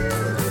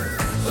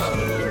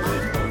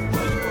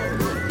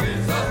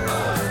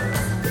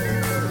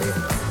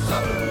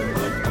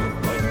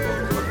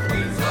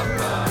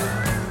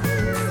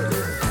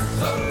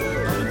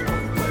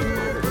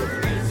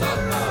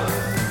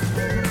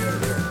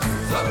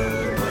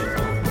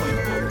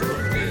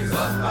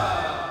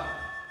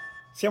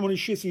 Siamo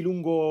discesi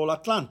lungo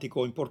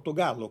l'Atlantico, in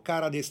Portogallo,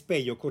 Cara de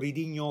Espelho,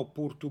 corridinho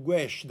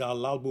português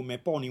dall'album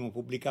eponimo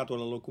pubblicato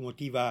dalla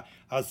locomotiva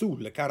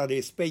Azul. Cara de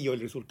Espelho è il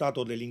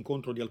risultato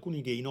dell'incontro di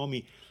alcuni dei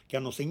nomi che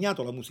hanno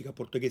segnato la musica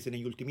portoghese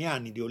negli ultimi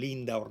anni, di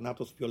Olinda,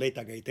 Ornatos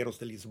Violeta, Gaiteros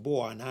de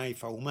Lisboa,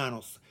 Naifa,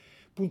 Humanos.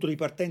 Punto di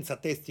partenza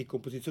testi e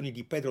composizioni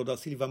di Pedro da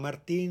Silva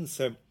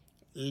Martins,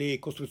 le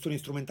costruzioni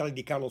strumentali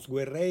di Carlos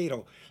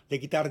Guerreiro, le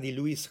chitarre di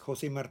Luis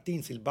José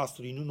Martins, il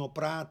basso di Nuno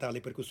Prata,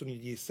 le percussioni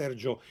di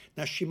Sergio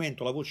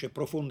Nascimento, la voce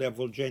profonda e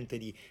avvolgente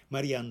di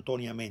Maria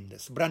Antonia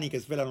Mendes. Brani che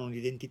svelano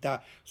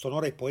l'identità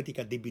sonora e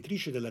poetica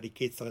debitrice della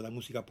ricchezza della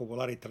musica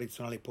popolare e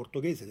tradizionale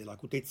portoghese,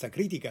 dell'acutezza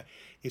critica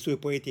dei suoi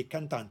poeti e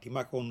cantanti,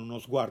 ma con uno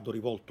sguardo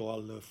rivolto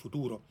al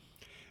futuro.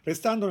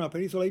 Restando nella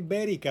penisola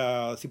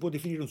iberica, si può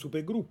definire un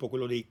supergruppo,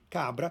 quello dei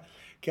Cabra,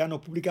 che hanno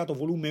pubblicato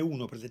volume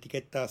 1 per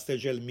l'etichetta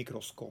Stegel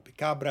Microscopi.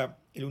 Cabra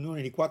è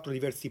l'unione di 4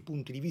 diversi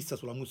punti di vista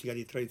sulla musica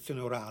di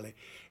tradizione orale.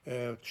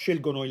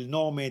 Scelgono il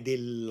nome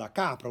della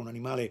capra, un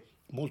animale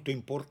molto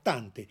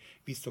importante,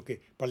 visto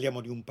che parliamo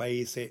di un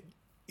paese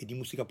e di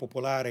musica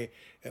popolare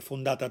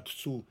fondata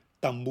su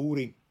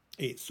tamburi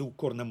e su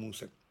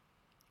cornamuse.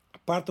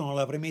 Partono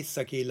dalla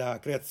premessa che la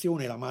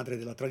creazione è la madre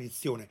della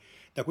tradizione.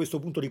 Da questo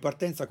punto di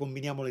partenza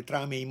combiniamo le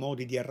trame e i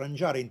modi di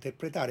arrangiare,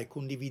 interpretare e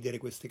condividere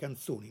queste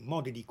canzoni,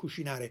 modi di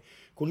cucinare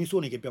con i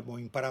suoni che abbiamo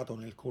imparato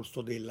nel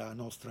corso della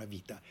nostra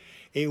vita.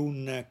 È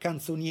un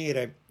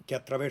canzoniere che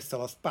attraversa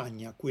la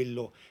Spagna,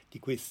 quello di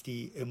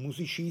questi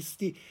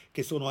musicisti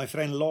che sono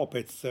Efraín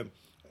López,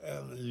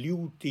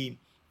 liuti,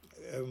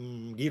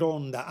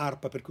 ghironda,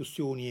 arpa,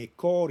 percussioni e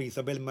cori,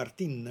 Isabel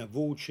Martín,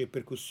 voce,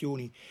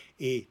 percussioni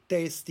e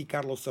testi,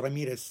 Carlos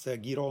Ramírez,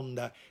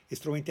 ghironda e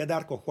strumenti ad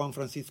arco, Juan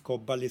Francisco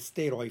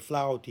Ballestero ai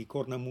flauti,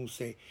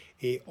 cornamuse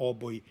e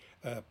oboi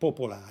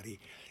popolari.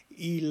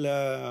 Il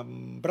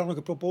brano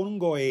che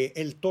propongo è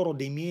El Toro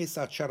de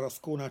Miesa,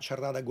 Charrascona,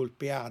 Charrada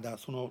Golpeada.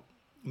 Sono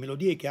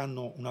melodie che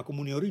hanno una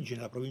comune origine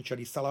nella provincia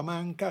di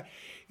Salamanca.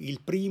 Il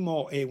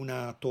primo è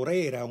una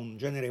torera, un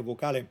genere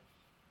vocale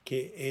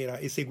che era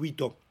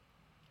eseguito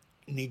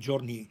nei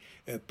giorni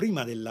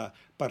prima della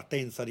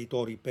partenza dei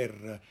tori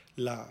per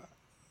la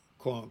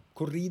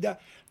corrida.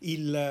 I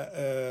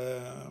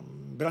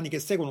brani che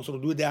seguono sono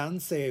 2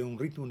 danze, un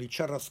ritmo di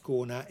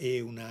charrascona e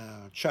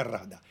una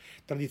charrada,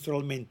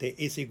 tradizionalmente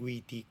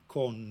eseguiti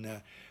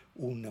con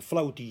un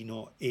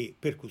flautino e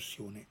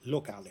percussione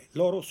locale.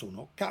 Loro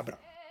sono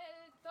Cabra.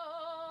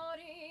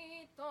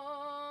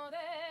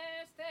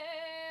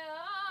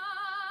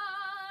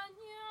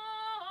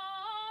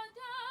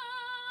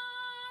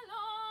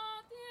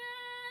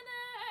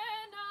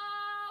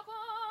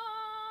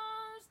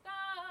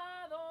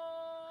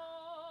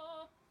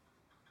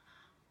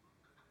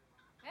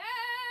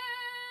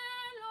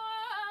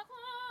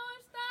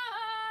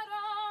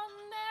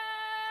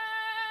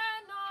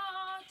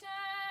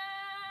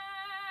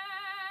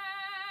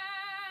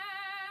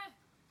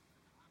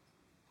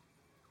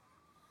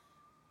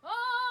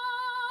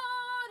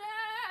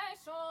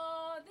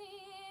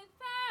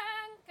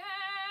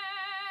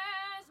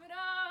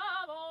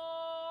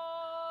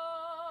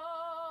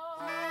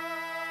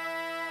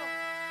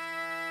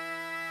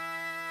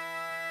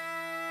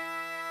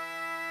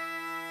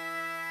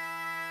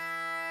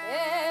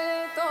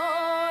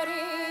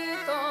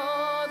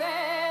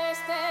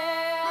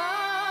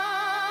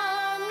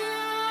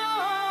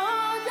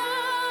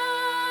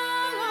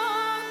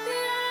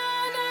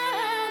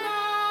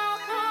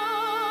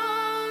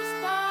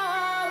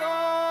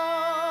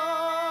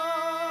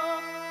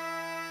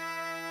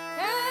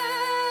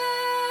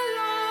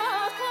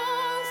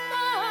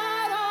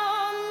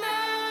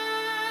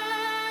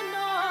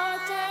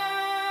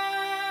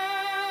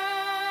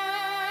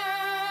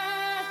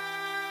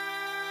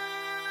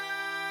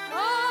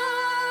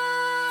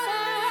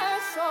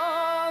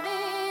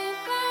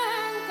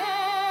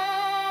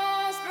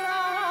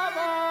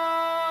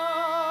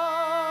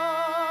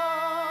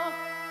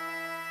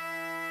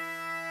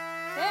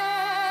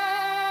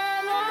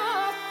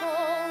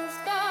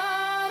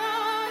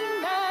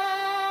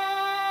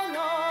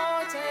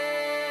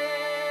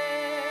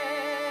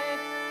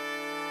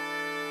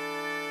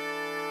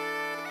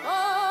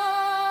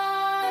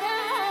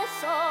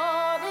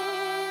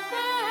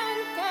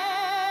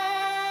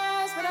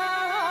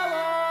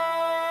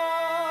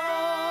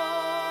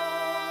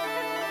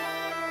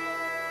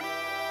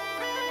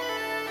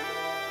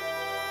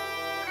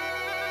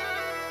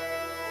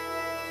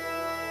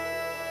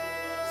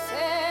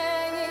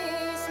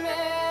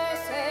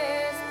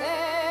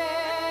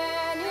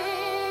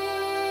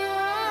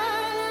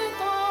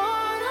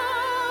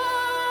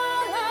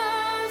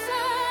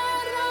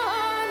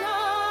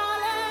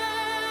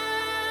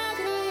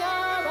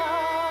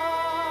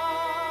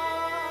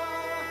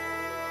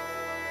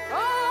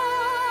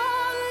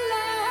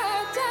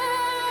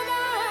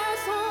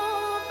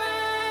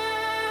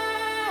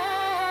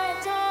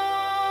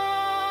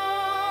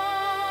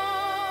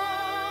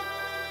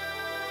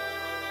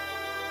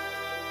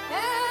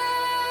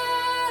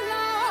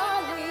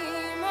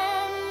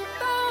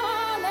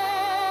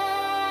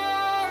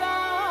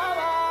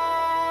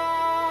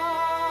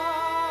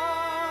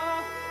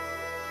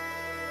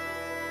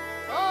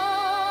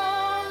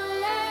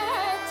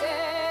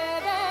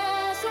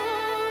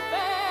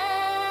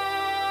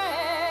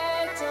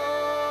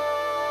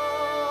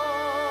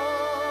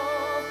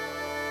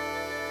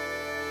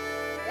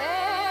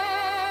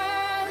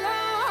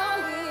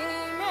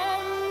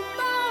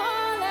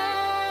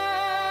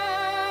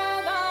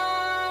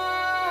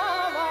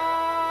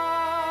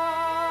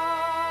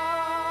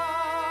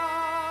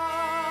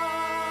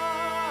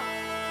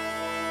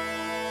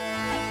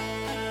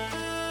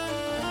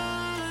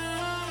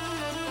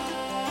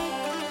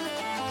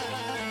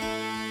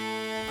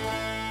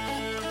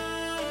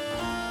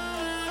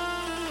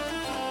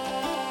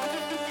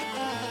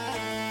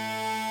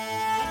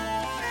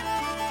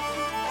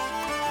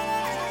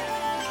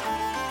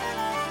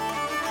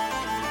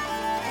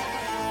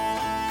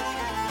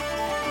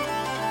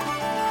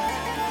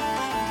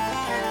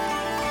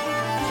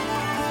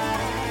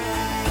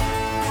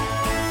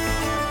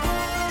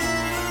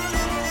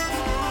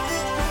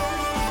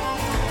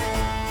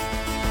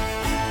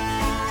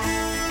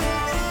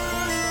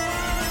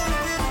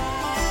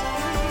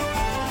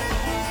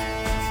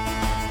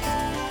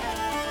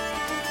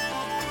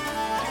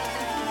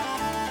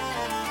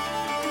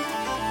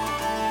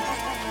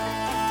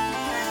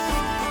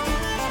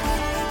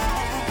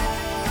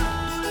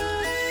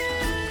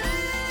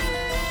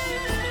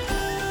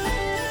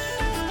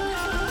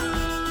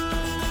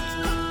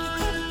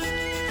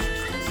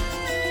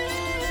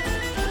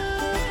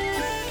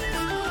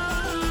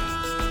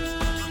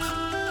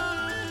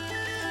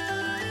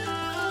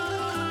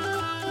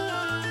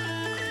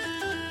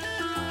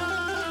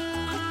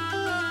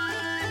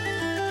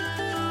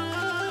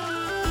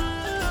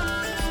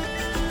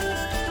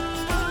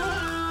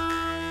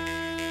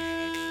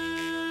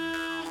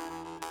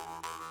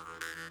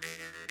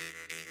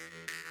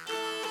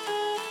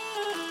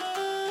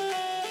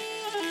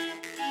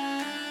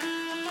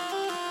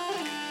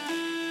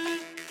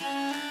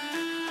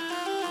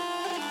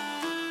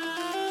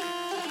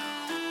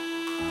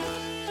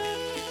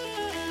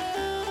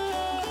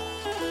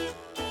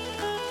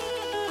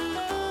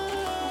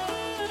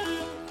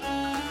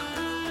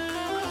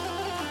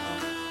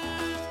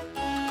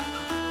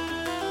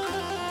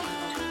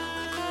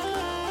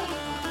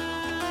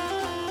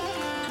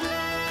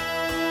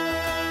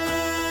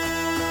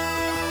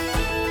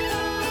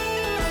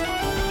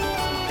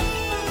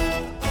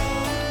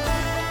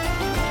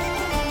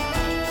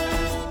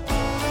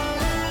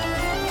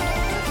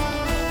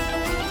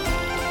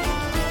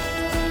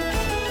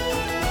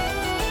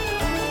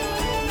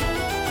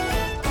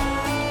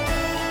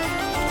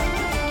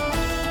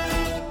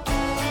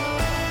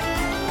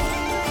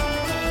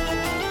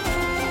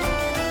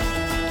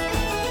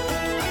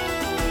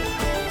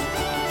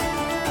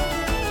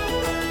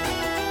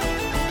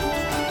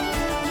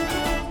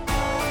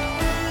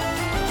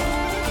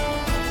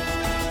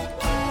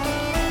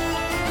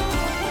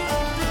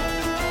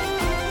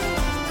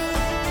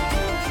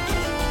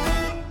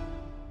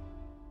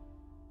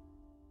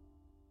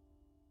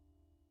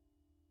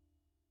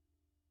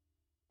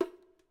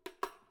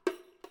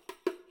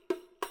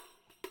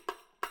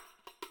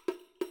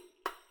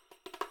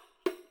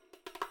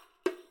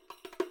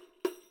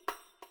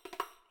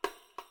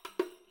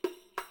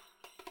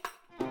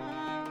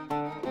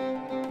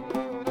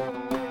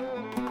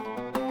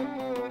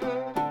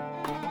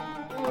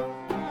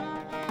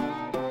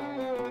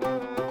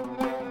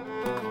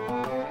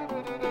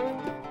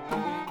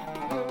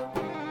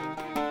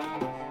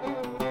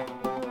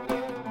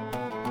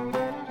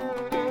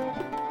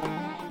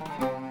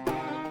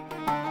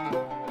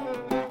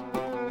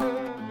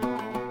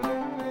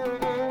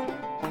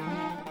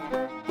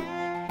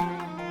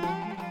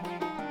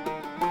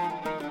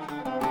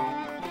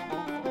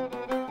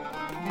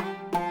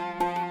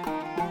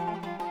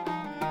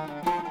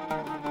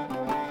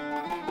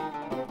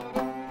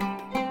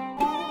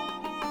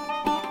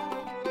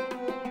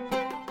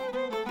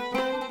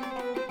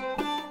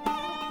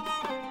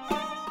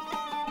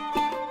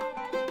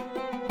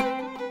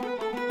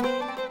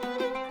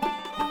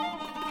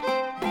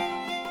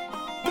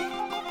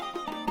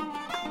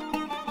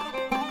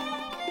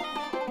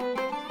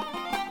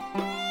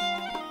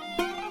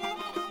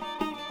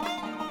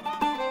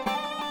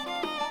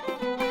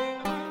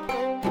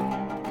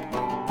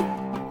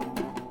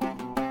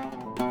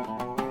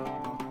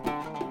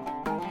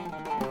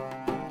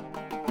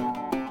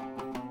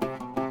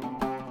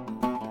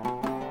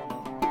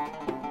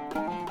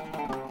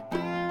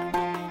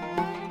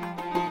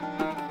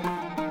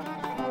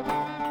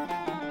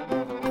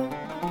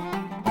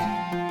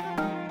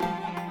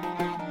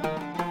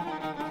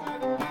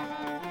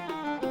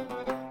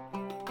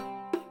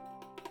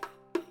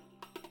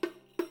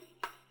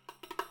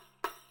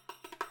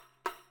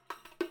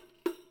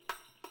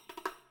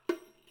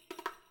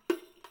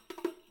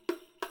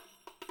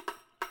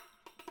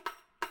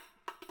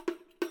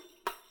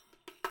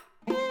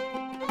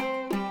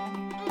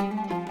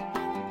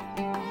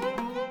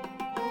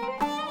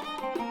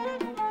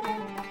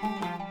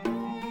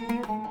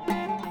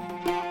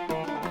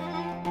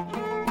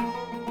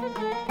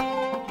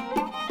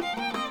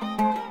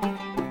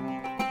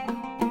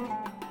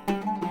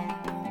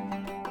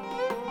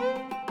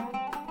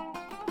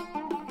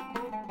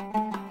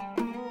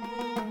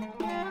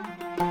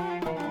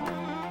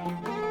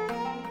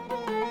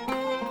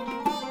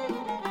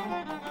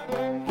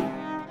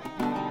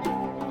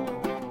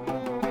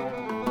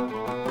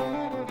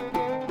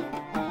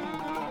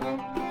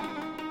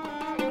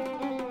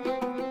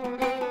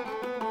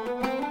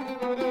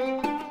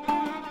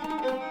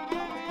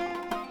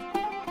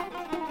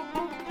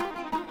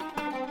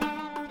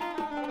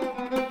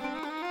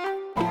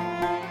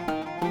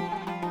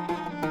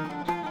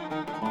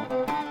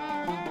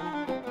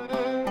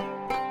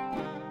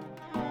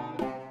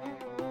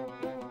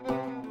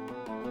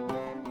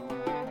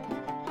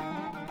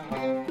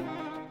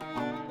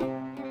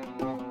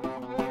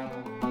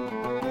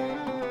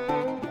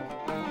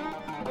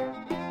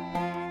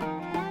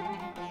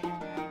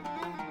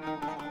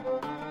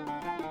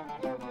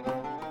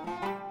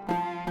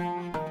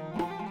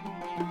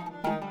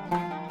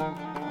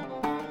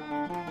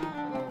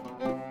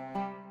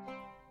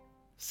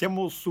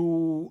 Siamo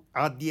su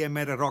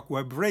ADMR Rock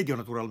Web Radio,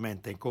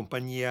 naturalmente, in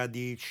compagnia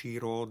di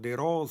Ciro De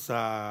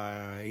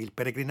Rosa. Il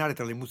peregrinare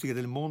tra le musiche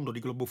del mondo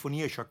di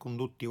Globofonie ci ha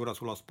condotti ora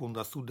sulla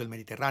sponda sud del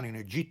Mediterraneo, in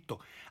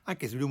Egitto,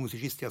 anche se i due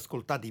musicisti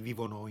ascoltati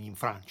vivono in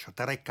Francia.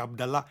 Tarek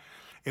Abdallah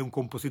è un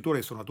compositore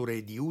e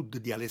suonatore di oud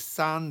di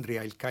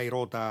Alessandria, il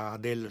cairota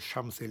Adel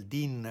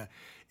Shamseldin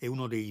è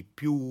uno dei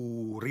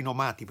più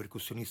rinomati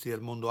percussionisti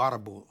del mondo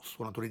arabo,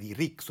 suonatori di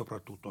Rick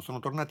soprattutto. Sono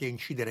tornati a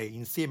incidere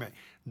insieme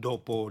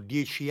dopo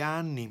 10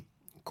 anni,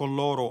 con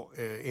loro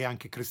è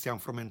anche Christian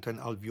Frommenten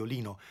al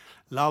violino.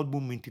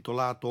 L'album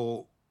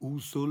intitolato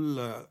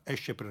Usul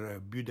esce per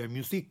Buda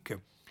Music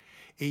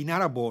e in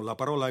arabo la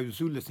parola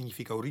Usul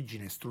significa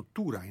origine,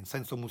 struttura. In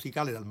senso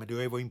musicale dal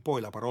Medioevo in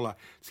poi la parola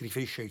si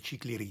riferisce ai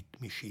cicli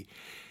ritmici.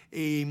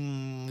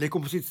 Le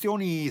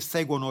composizioni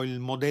seguono il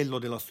modello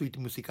della suite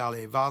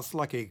musicale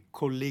Vasla, che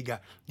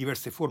collega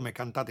diverse forme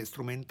cantate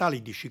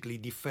strumentali di cicli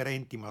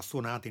differenti ma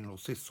suonati nello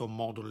stesso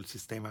modo del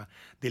sistema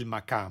del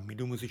Makam. I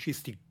due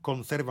musicisti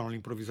conservano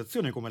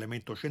l'improvvisazione come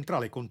elemento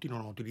centrale e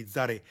continuano a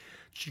utilizzare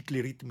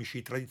cicli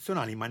ritmici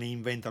tradizionali, ma ne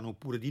inventano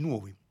pure di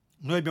nuovi.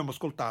 Noi abbiamo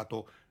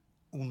ascoltato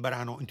un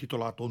brano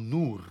intitolato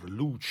Nur,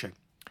 luce.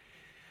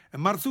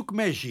 Marzouk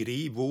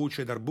Mejiri,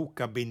 voce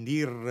Darbuka,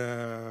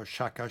 Bendir,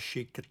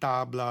 Shakashik,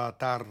 Tabla,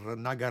 Tar,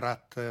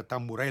 Nagarat,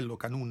 Tamburello,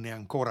 Canun e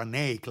ancora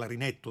Ney,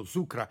 clarinetto,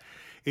 Zucra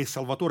e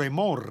Salvatore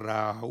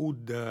Morra,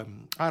 oud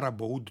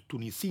arabo, oud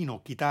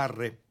tunisino,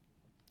 chitarre,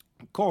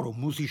 coro,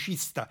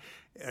 musicista,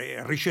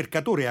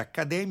 ricercatore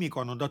accademico,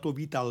 hanno dato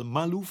vita al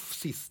Malouf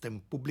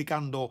System,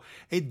 pubblicando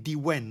Eddie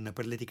Wen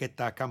per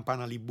l'etichetta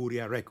Campana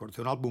Liguria Records.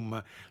 È un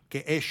album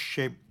che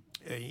esce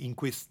in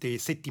queste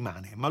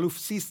settimane. Malouf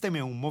System è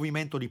un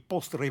movimento di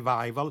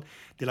post-revival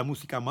della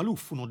musica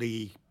Malouf, uno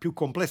dei più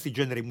complessi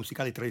generi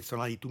musicali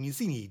tradizionali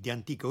tunisini di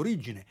antica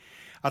origine.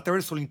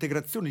 Attraverso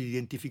l'integrazione di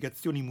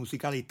identificazioni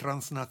musicali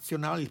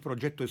transnazionali, il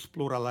progetto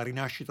esplora la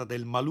rinascita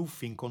del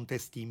Malouf in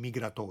contesti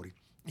migratori,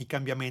 i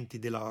cambiamenti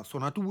della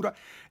suonatura,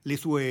 le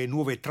sue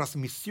nuove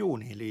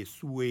trasmissioni, le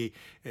sue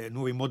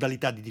nuove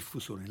modalità di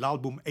diffusione.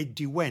 L'album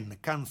Eddie Wen,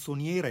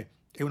 Canzoniere,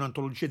 è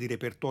un'antologia di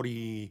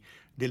repertori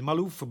del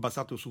Malouf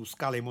basato su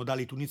scale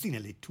modali tunisine,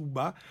 le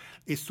tuba,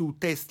 e su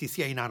testi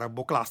sia in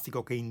arabo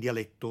classico che in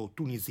dialetto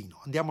tunisino.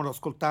 Andiamo ad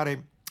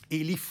ascoltare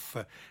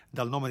Elif,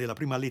 dal nome della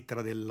prima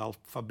lettera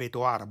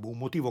dell'alfabeto arabo, un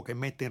motivo che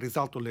mette in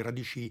risalto le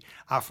radici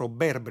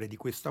afro-berbere di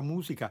questa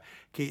musica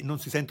che non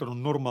si sentono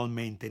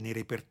normalmente nei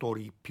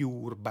repertori più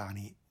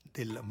urbani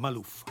del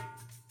Malouf.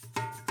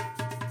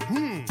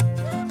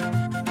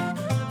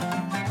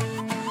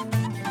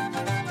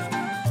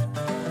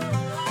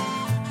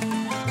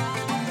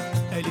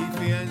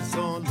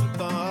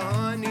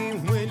 سلطاني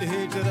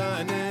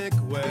والهجران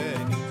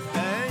كواني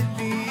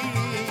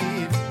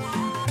أليف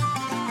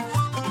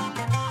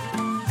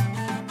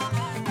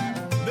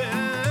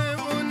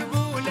بون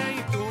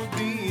بوليت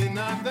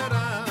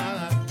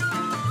بنظرات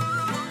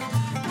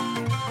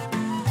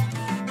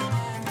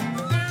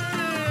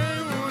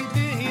وانت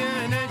يا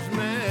نجم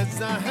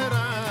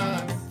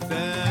الزهراء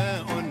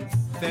باء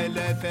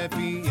ثلاثة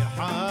في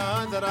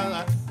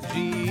حاضرة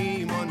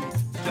جيم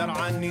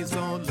شرعني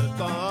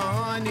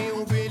سلطاني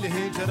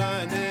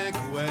وبالهجران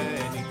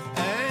كواني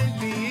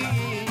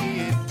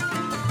أليف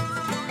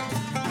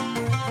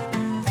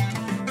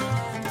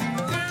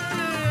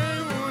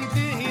وانت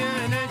يا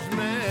نجم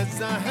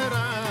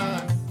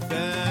الزهراء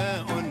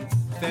باء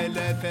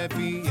ثلاثة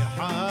في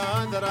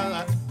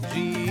حاضرة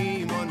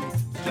جيم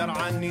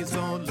شرعني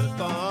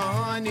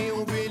سلطاني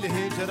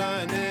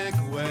وبالهجران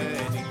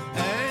كواني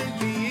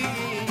أليف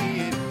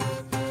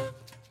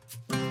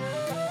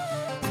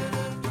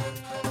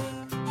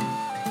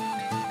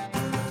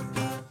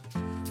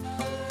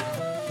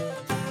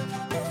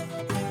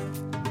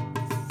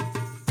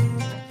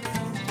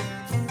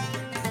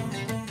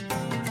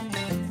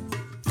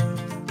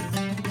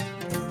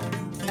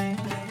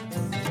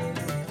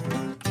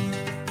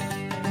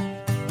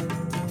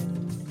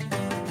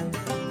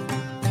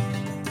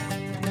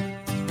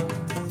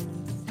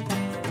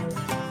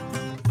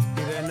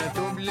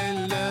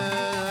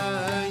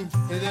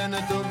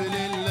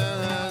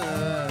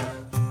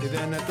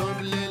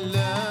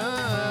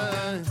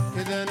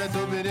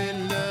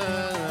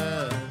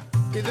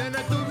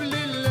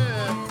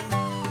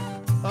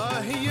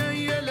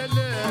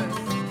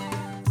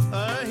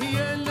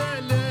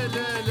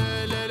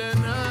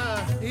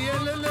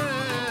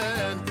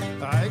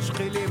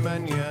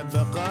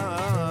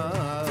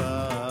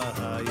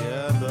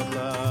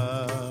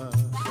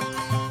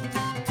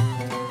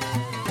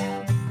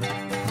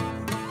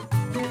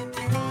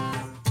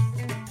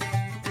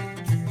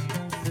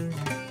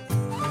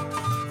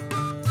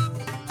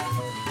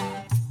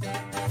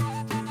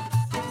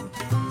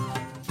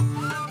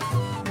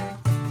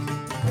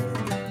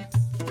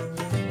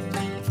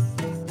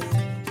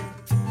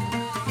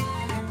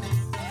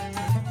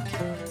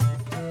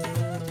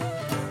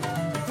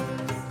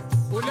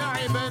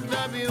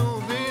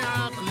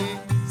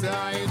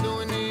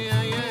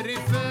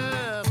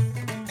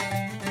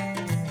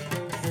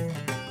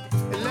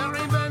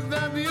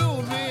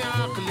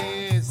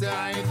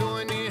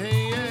ساعدوني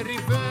يا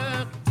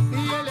رفاق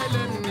يا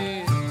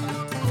للني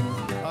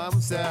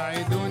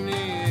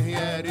ساعدوني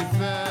يا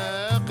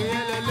رفاق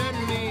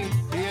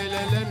يا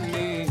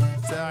للني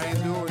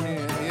ساعدوني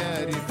يا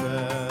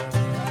رفاق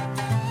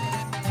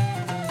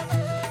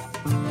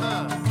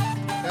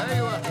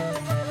ايوه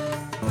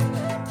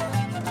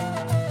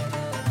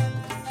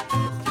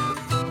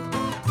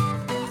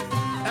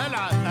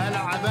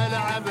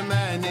العب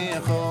ماني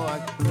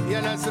خوك يا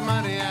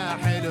الاسمر يا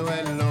حلو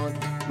اللون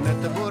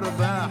نتبر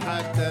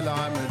باحة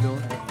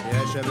العمدون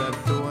يا شباب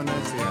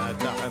تونس يا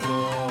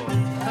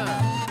تحبون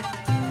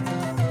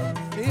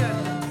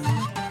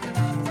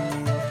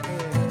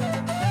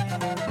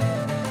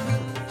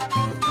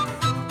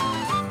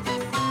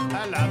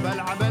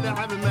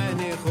العب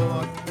ماني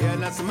خوك يا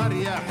الاسمر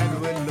يا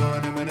حلو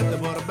اللون من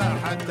تبر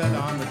باحة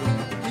العمدون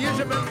يا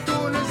شباب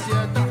تونس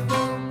يا تحبون.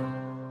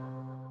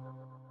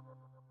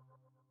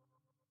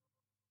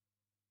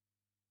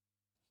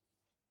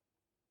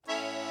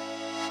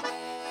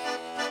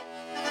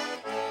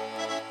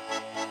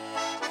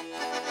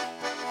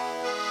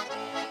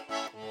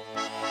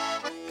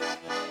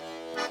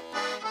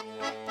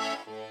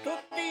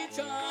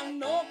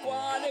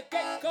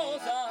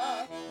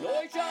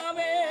 Noi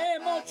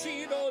c'avemo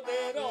Ciro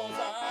De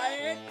Rosa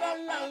e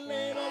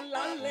trallallero,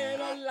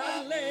 lallero,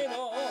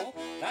 lallero,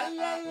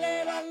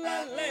 trallallero,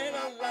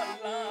 lallero,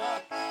 lalla.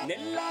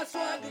 Nella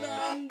sua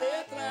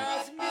grande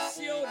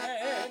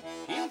trasmissione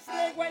in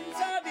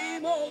frequenza di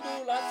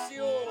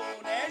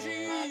modulazione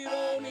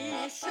Ciro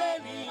unisce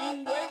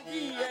lingue e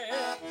vie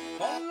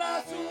con la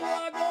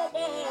sua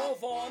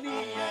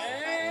globofonie.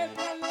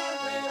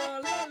 Trallallero,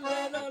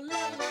 lallero,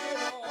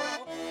 lallero,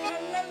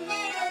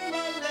 trallallero,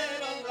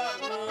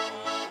 lallero,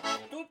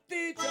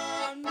 tutti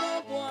c'hanno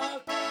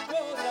qualche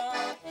cosa,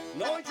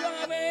 noi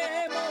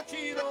c'avemo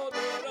Ciro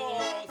De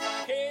Rosa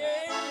che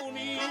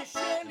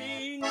unisce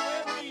lingue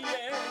e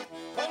vie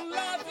con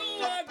la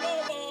tua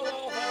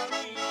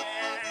globofonie.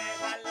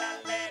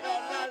 Lallero,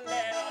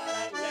 lallero,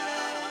 lallero,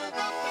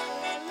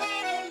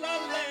 lallero,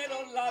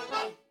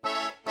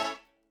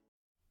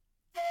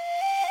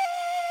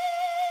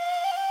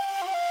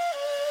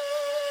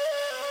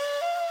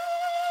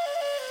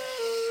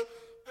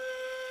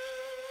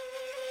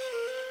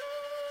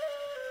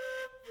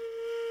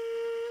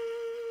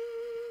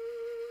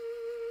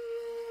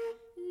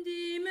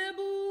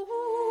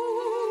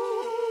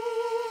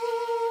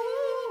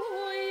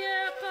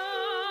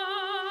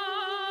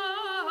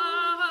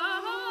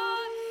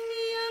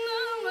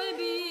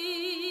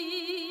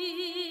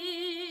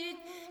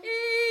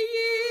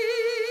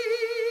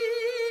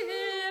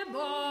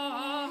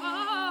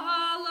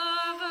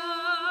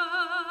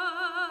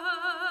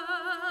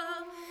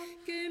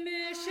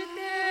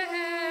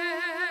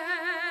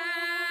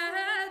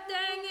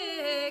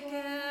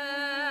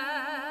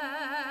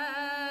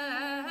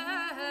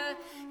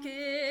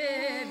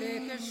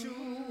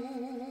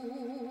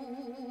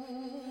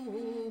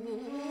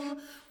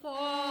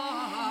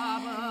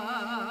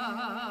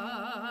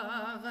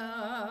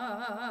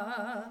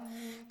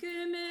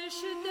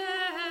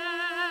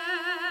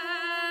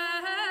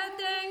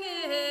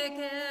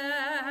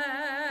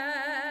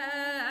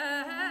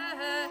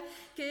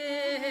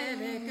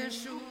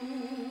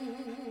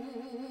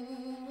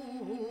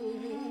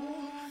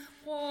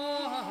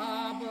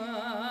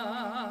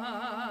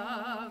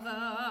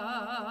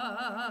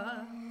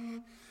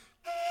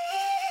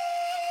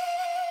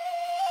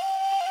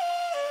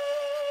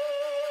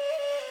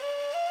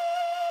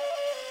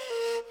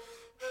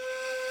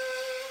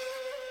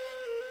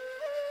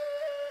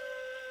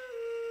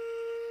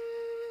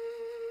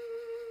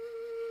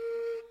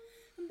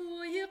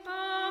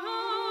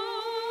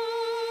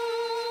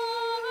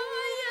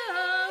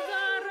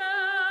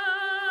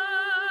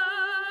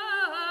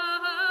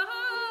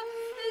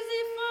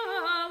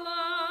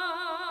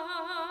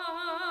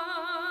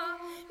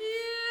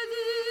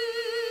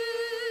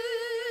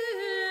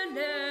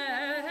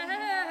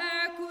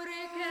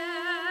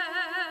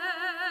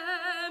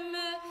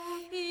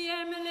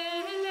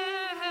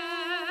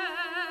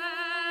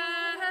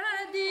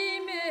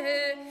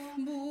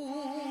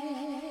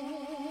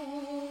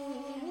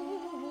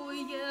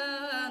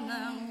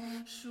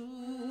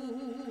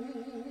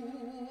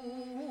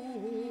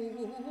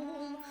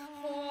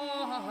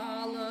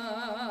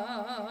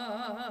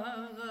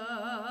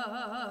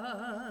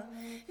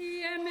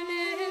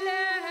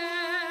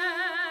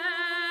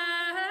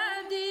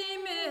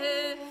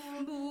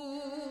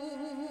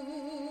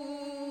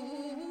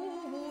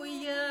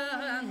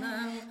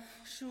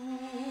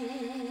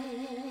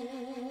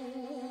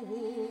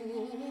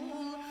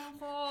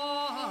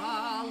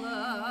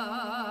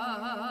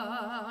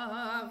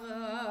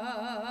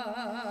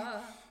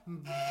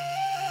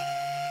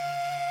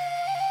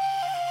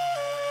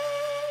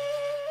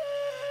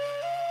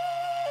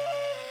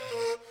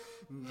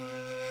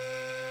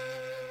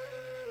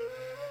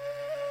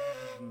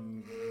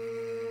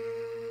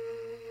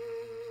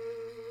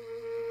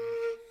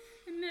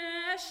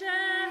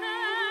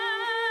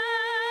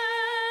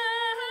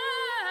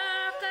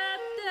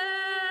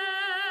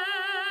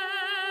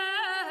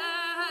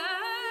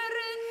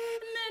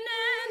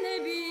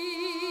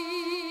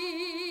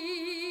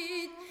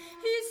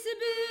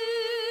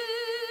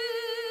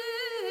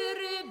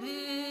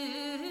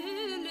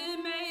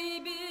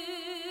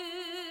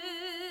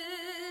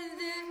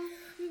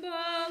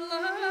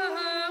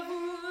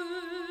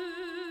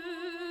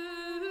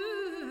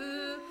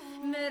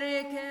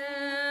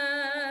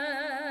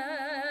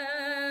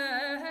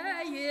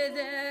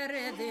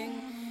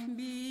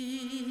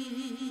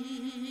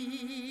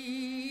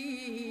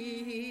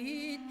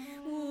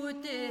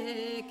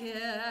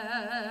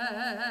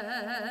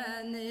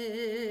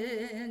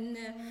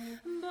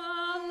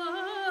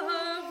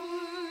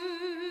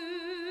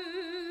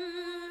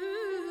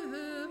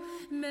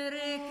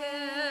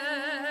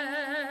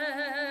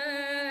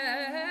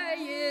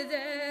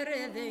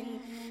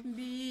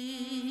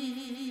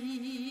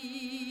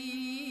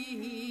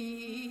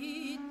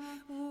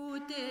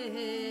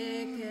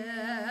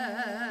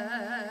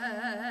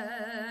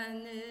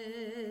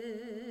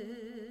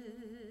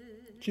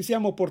 Ci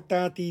siamo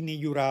portati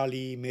negli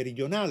Urali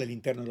meridionali,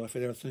 all'interno della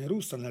Federazione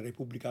Russa, nella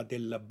Repubblica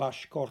del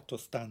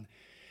Bashkortostan,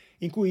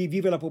 in cui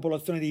vive la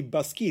popolazione dei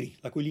Baschiri,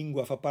 la cui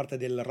lingua fa parte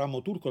del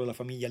ramo turco della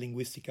famiglia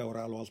linguistica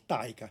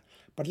oralo-altaica.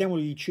 Parliamo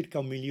di circa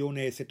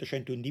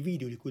 1.700.000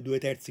 individui, di cui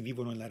 2/3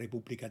 vivono nella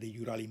Repubblica degli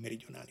Urali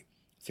meridionali.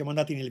 Siamo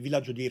andati nel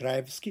villaggio di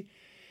Raevski.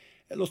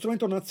 Lo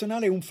strumento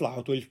nazionale è un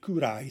flauto, il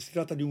kurai. Si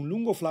tratta di un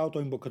lungo flauto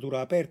a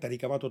imboccatura aperta,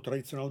 ricavato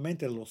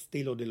tradizionalmente dallo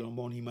stelo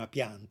dell'omonima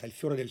pianta. Il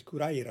fiore del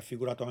kurai è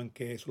raffigurato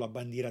anche sulla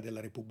bandiera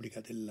della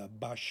Repubblica del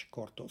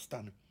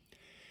Bashkortostan.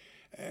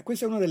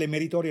 Questa è una delle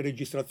meritorie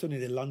registrazioni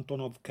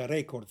dell'Antonovka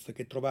Records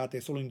che trovate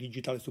solo in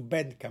digitale su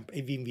Bandcamp,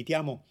 e vi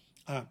invitiamo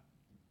a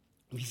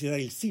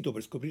visitare il sito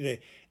per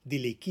scoprire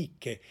delle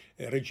chicche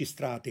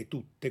registrate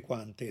tutte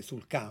quante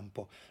sul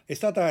campo. È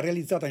stata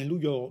realizzata nel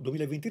luglio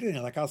 2023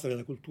 nella Casa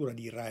della Cultura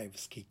di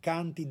Raevski.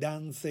 Canti,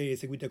 danze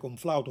eseguite con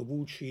flauto,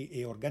 voci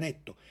e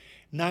organetto.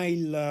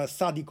 Nail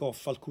Sadikov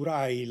al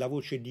kurai, la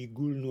voce di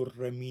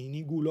Gulnur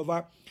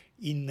Minigulova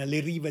in Le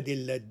rive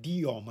del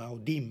Dioma, o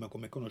Dim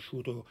come è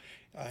conosciuto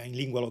in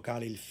lingua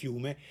locale il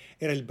fiume,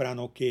 era il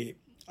brano che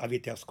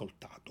avete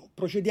ascoltato.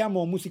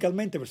 Procediamo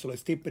musicalmente verso le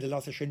steppe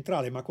dell'Asia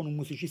centrale, ma con un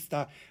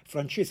musicista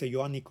francese,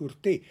 Yoanni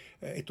Courtet,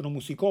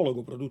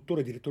 etnomusicologo,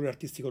 produttore e direttore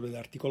artistico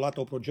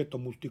dell'articolato progetto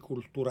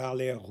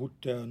multiculturale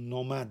Route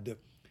Nomade.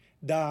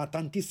 Da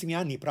tantissimi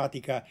anni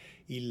pratica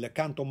il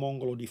canto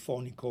mongolo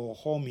difonico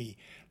Homi.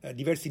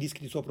 Diversi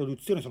dischi di sua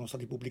produzione sono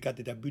stati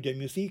pubblicati da Bude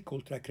Music,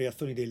 oltre a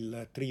creazioni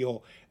del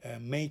trio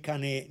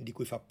Meikane di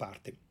cui fa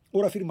parte.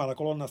 Ora firma la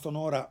colonna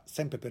sonora,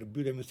 sempre per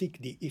Bude Music,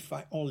 di If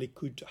I Only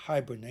Could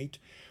Hibernate,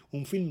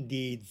 un film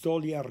di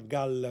Zoliar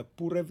Gal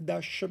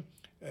Purevdash.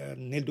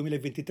 Nel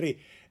 2023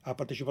 ha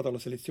partecipato alla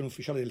selezione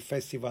ufficiale del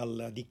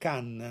Festival di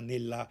Cannes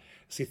nella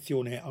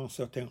sezione Un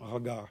certain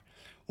regard.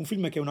 Un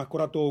film che è un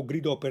accurato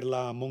grido per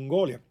la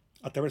Mongolia,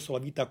 attraverso la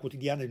vita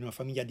quotidiana di una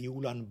famiglia di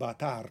Ulan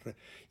Batar,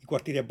 i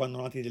quartieri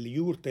abbandonati delle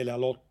yurte, la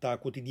lotta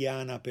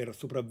quotidiana per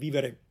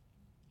sopravvivere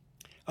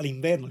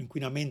all'inverno,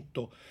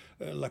 l'inquinamento,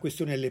 la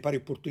questione delle pari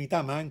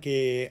opportunità, ma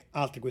anche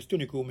altre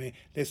questioni come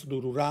l'esodo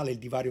rurale, il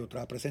divario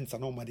tra presenza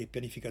nomade e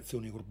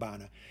pianificazione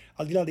urbana.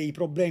 Al di là dei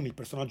problemi, il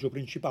personaggio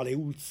principale,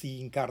 Ulzi,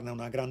 incarna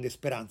una grande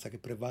speranza che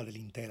prevale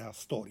l'intera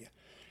storia.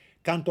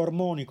 Canto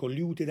armonico,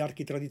 liuti ed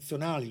archi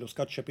tradizionali, lo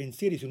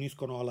scacciapensieri si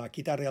uniscono alla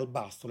chitarra e al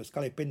basso, le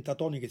scale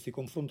pentatoniche si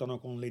confrontano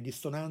con le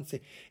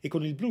dissonanze e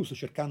con il blues,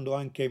 cercando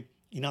anche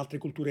in altre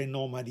culture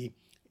nomadi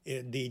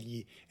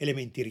degli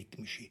elementi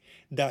ritmici.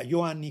 Da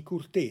Yoanni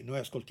Courtet noi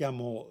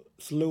ascoltiamo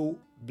Slow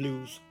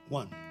Blues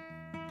One.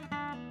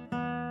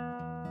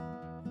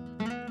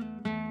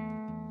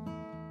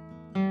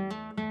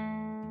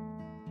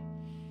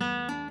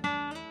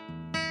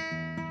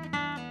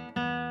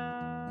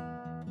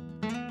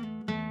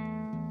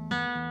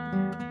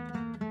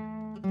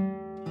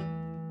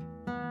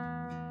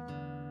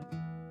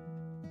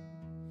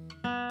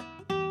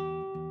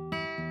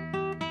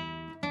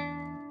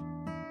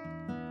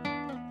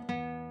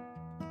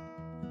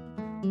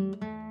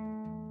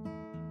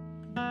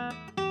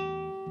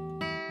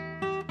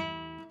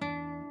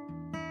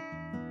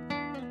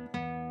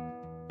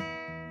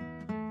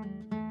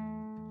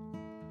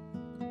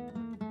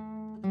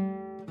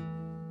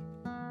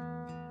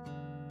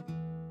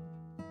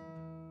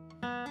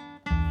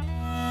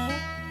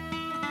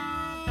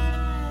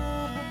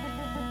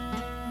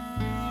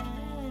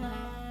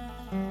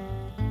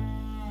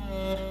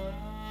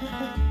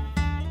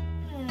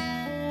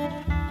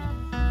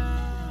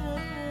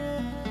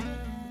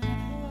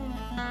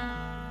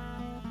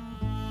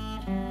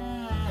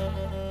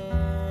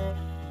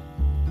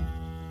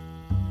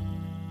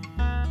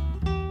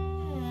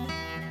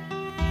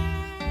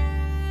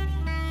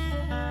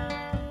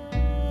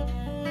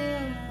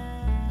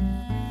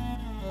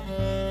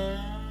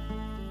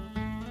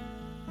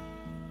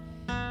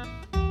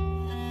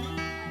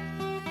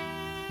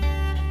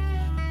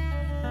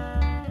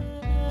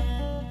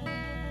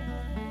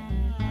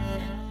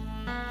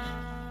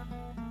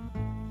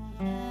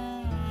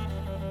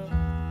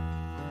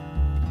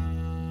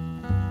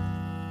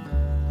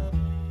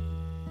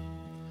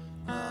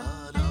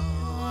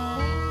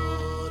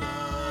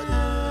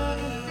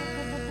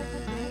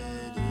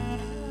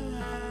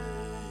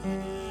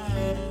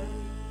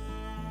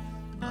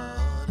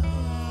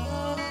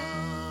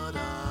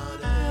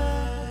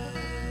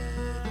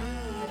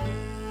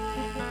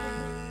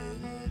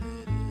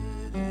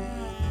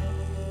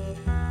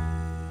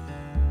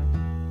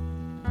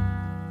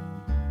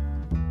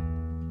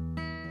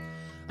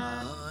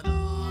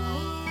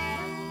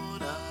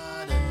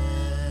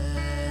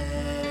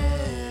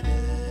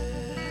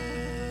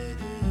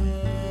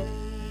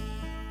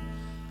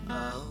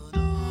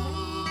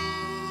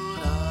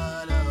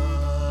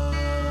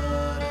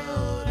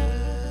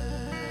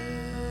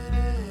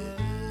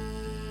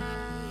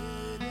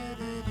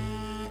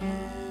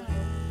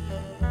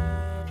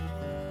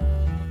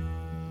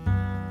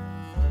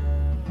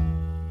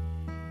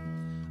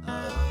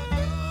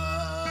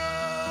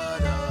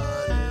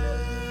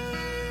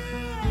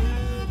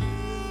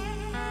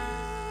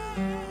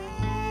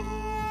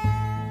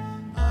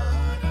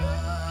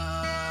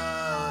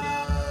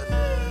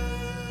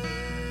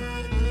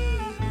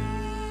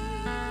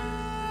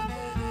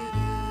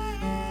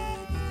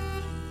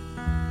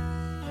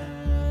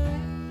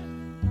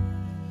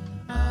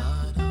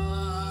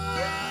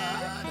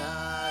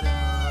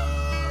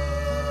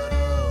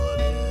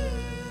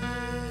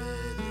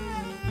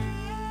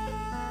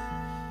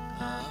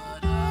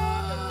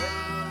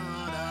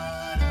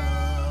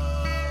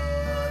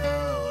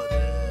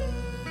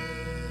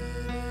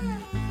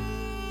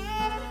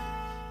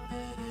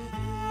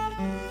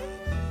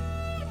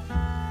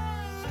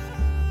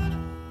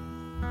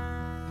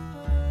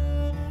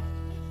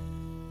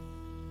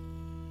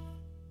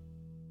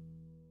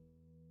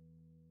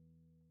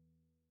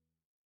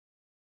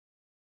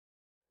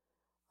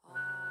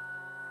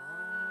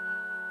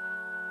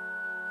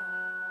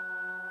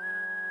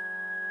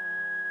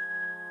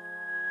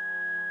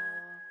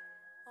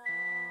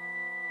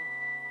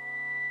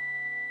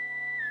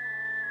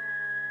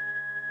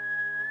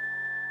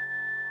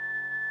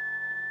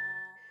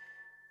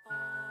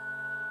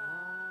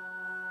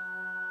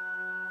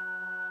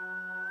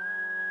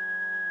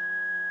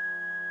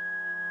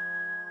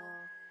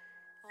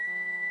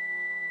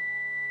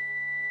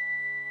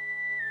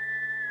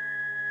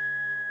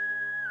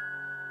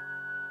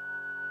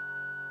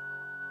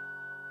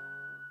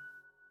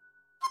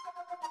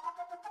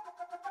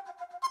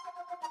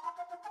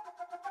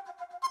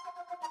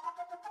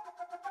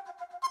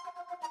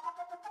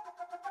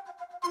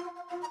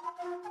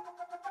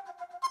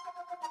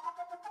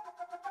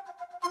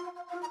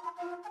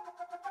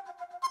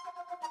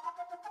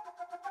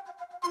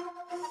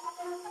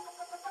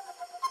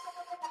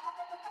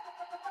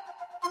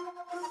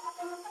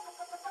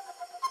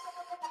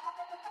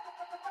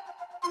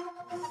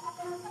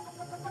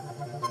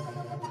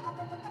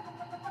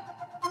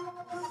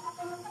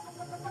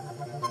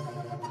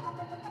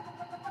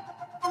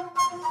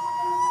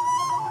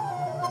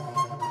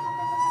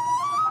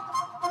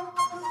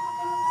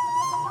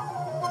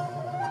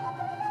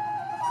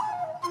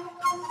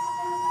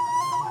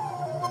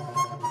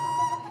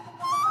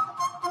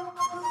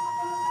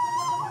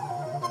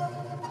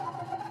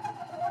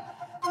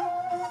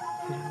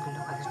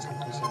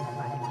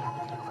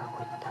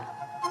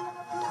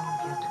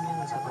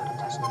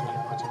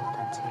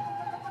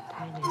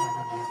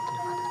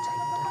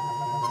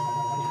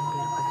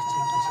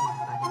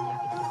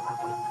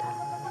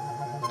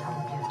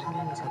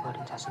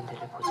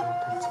 자신들을 보지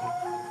못한 채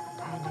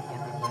타인을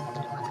향한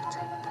이야기들로 가득 차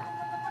있다.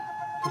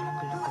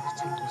 유령들로 가득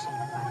찬 도시에는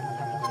많은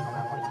이야기들이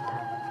오가고 있다.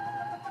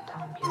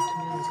 텅 비어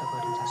투명해져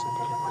버린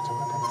자신들을 보지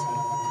못한 채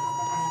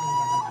타인을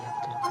향한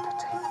이야기들로 가득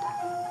차 있다.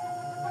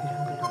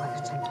 유령들로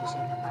가득 찬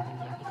도시에는 많은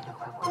이야기들이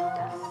오가고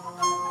있다.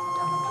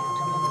 텅 비어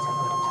투명해져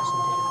버린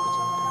자신들을 보지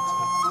못한 채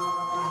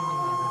타인을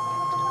향한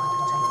이야기들로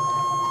가득 차 있다.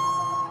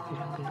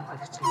 유령들로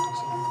가득 찬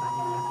도시에는 많은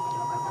이야기들이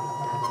오가고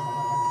있다.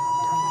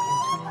 텅 비어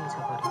투명해져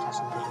버린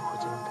자신들을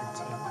보지 못한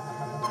채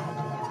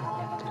타인을 향한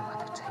이야기들로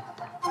가득 차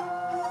있다.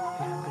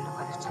 유령들로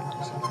가득 찬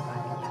도시에는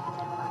많은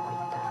이야기들이 오가고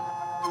있다.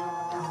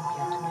 텅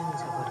비어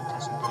투명해져 버린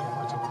자신들을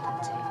보지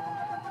못한 채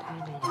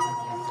타인을 향한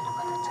이야기들로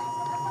가득 차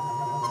있다.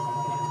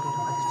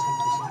 유령들로 가득 찬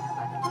도시에는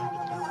많은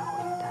이야기들이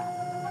오가고 있다.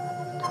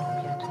 텅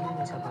비어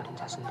투명해져 버린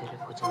자신들을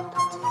보지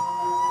못한 채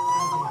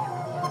타인을 향한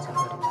이야기들로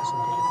버린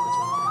자신들을 보지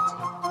못한 채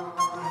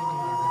타인을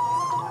향한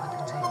이야기들로 가득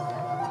차 있다.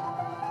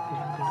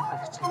 유령들로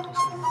가득 찬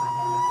도시에는 많은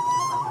이야기들이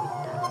오가고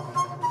있다.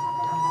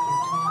 텅 비어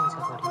투명해져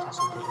버린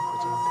자신들을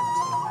보지 못한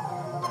채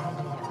타인을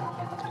향한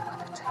이야기들로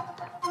가득 차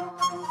있다.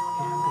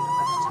 유령들로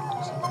가득 찬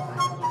도시에는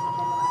많은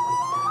이야기들이 오가고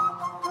있다.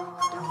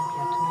 텅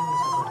비어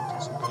투명해져 버린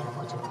자신들을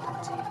보지 못한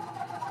채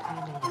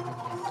타인을 향한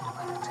이야기들로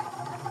가득 차 있다.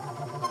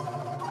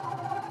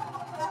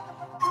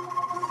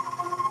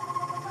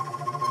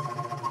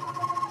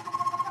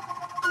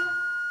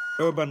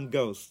 Urban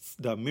Ghosts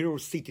da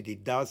Mirror City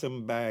di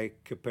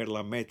Dazenbeck per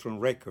la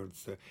Metron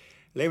Records.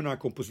 Lei è una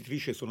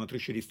compositrice e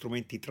suonatrice di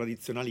strumenti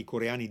tradizionali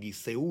coreani di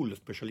Seoul,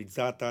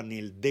 specializzata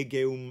nel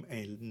daegeum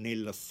e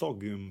nel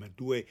sogeum,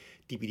 due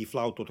tipi di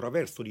flauto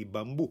traverso di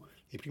bambù,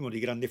 il primo di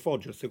grande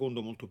foggia, il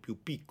secondo molto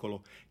più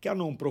piccolo, che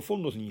hanno un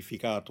profondo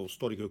significato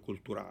storico e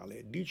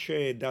culturale.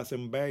 Dice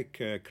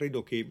Dazenbeck: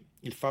 credo che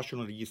il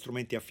fascino degli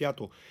strumenti a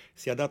fiato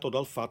sia dato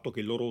dal fatto che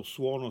il loro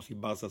suono si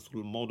basa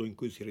sul modo in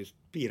cui si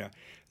respira.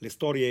 Le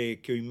storie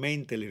che ho in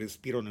mente le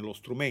respiro nello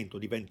strumento,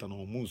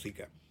 diventano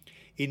musica.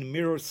 In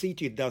Mirror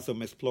City,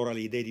 Dasm esplora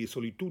le idee di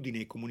solitudine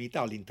e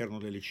comunità all'interno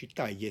delle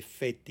città e gli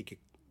effetti che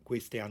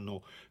queste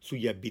hanno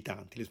sugli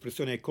abitanti.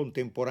 L'espressione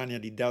contemporanea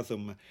di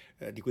Dasm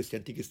di questi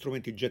antichi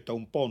strumenti getta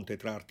un ponte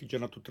tra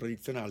artigianato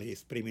tradizionale e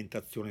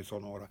sperimentazione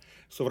sonora,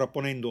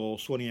 sovrapponendo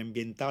suoni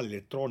ambientali,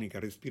 elettronica,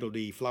 respiro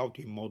dei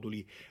flauti e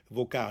moduli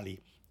vocali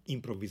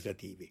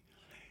improvvisativi.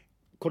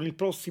 Con il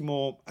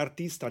prossimo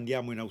artista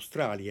andiamo in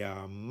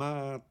Australia.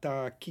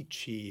 Mata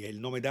Kichi è il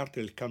nome d'arte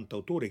del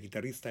cantautore,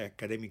 chitarrista e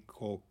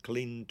accademico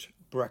Clint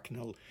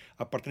Bracknell,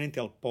 appartenente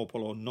al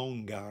popolo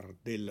Noongar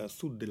del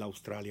sud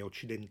dell'Australia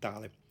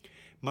occidentale.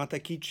 Mata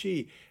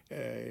Kichi,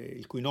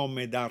 il cui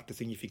nome d'arte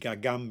significa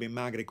gambe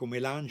magre come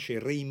lance,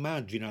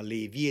 reimmagina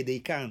le vie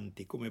dei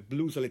canti come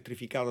blues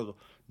elettrificato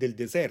del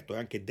deserto e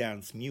anche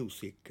dance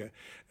music.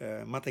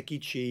 Mata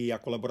Kichi ha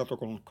collaborato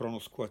con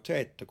Kronos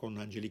Quartet, con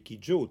Angelique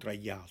Kidjo tra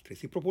gli altri.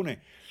 Si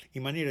propone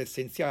in maniera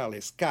essenziale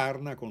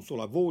scarna, con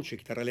sola voce,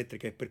 chitarra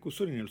elettrica e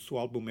percussioni nel suo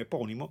album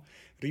eponimo,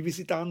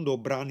 rivisitando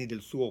brani del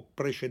suo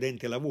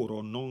precedente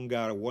lavoro,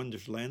 Noongar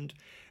Wonderland,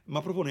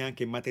 ma propone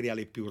anche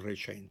materiale più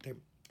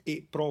recente.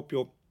 E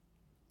proprio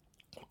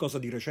qualcosa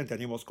di recente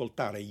andiamo ad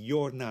ascoltare,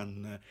 Your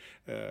Nan,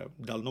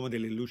 dal nome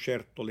delle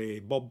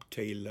lucertole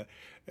bobtail.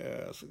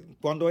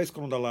 Quando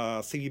escono dalla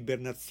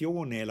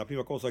semibernazione, la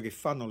prima cosa che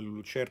fanno le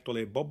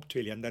lucertole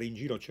bobtail è andare in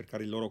giro a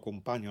cercare il loro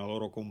compagno, la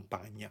loro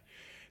compagna.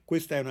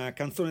 Questa è una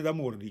canzone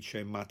d'amore,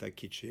 dice Mata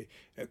Kichi,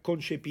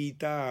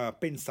 concepita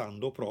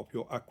pensando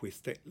proprio a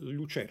queste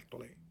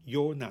lucertole.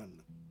 Your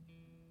Nan.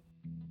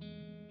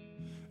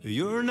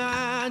 You're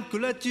not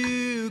good at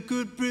you,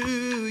 could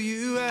brew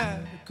you out,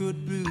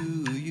 could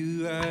brew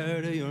you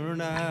out. You're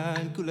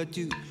not good at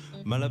you.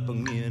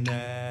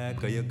 Malapangina,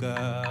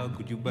 kayaka,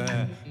 kujuba,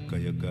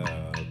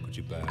 kayaka,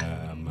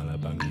 kujuba,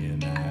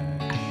 malapangina.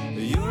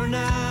 You're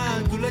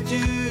not good at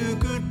you,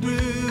 could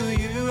brew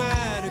you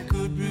out,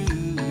 could brew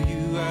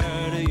you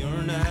out.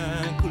 You're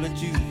not good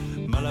at you.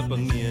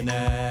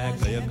 Malapangina,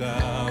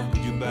 kayaka,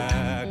 kujuba,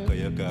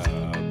 kayaka,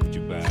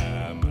 kujuba,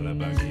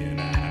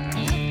 malapangina.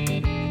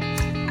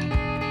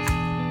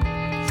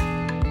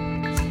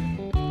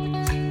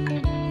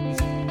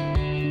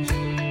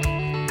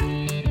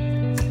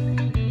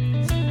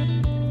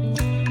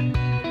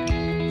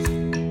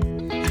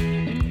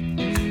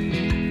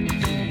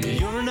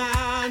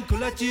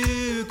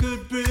 You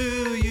could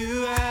brew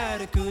you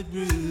out, could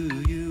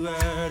brew you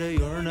out.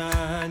 You're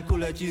not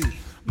cool at you.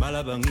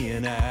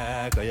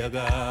 Malabangiana,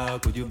 kayaga,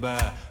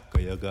 kujuba,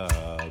 kayaga,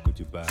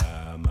 kujuba,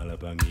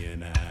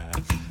 malabangiana.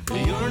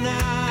 You're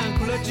not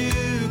cool at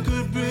you,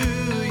 could brew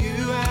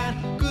you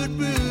out, could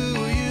brew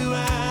you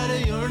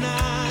out. You're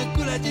not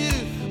cool at you.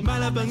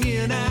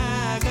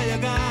 Malabangiana,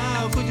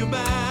 kayaga,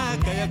 kujuba,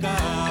 kayaga,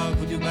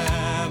 kujuba,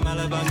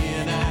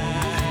 malabangiana.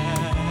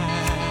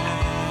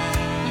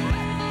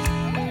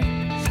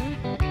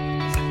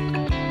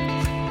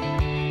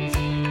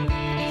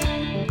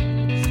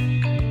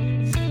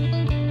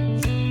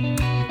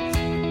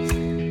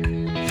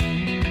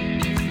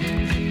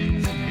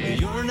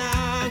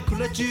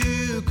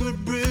 You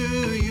could brew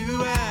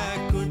you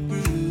out, could brew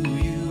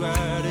you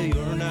out.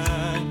 You're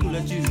not cool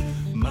at you.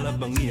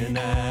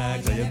 Malabangiana.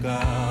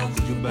 kayaka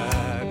kujuba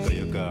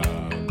kayaka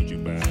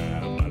kujuba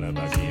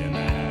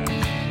malabagiana.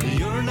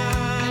 You're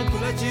not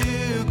kulaju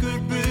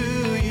good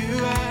brew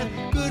you are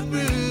good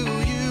brew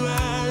you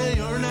are.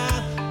 You're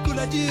not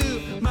kulaju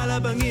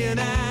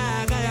malabagiana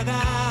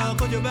kayaka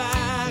kujuba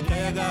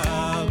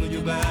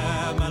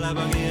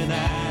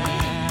malabagiana.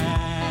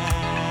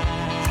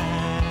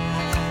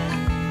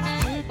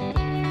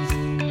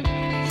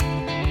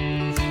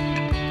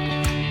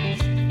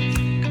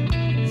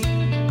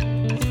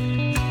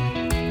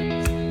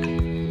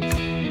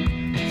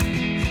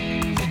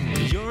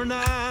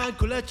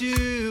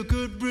 You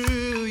could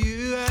brew,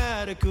 you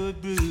are a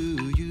good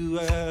brew, you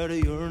are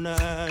you're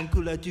not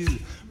kulaju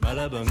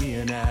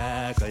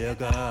malabangiana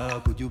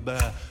kayaka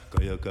kujuba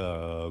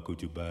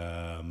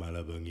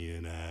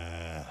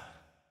malabangiana.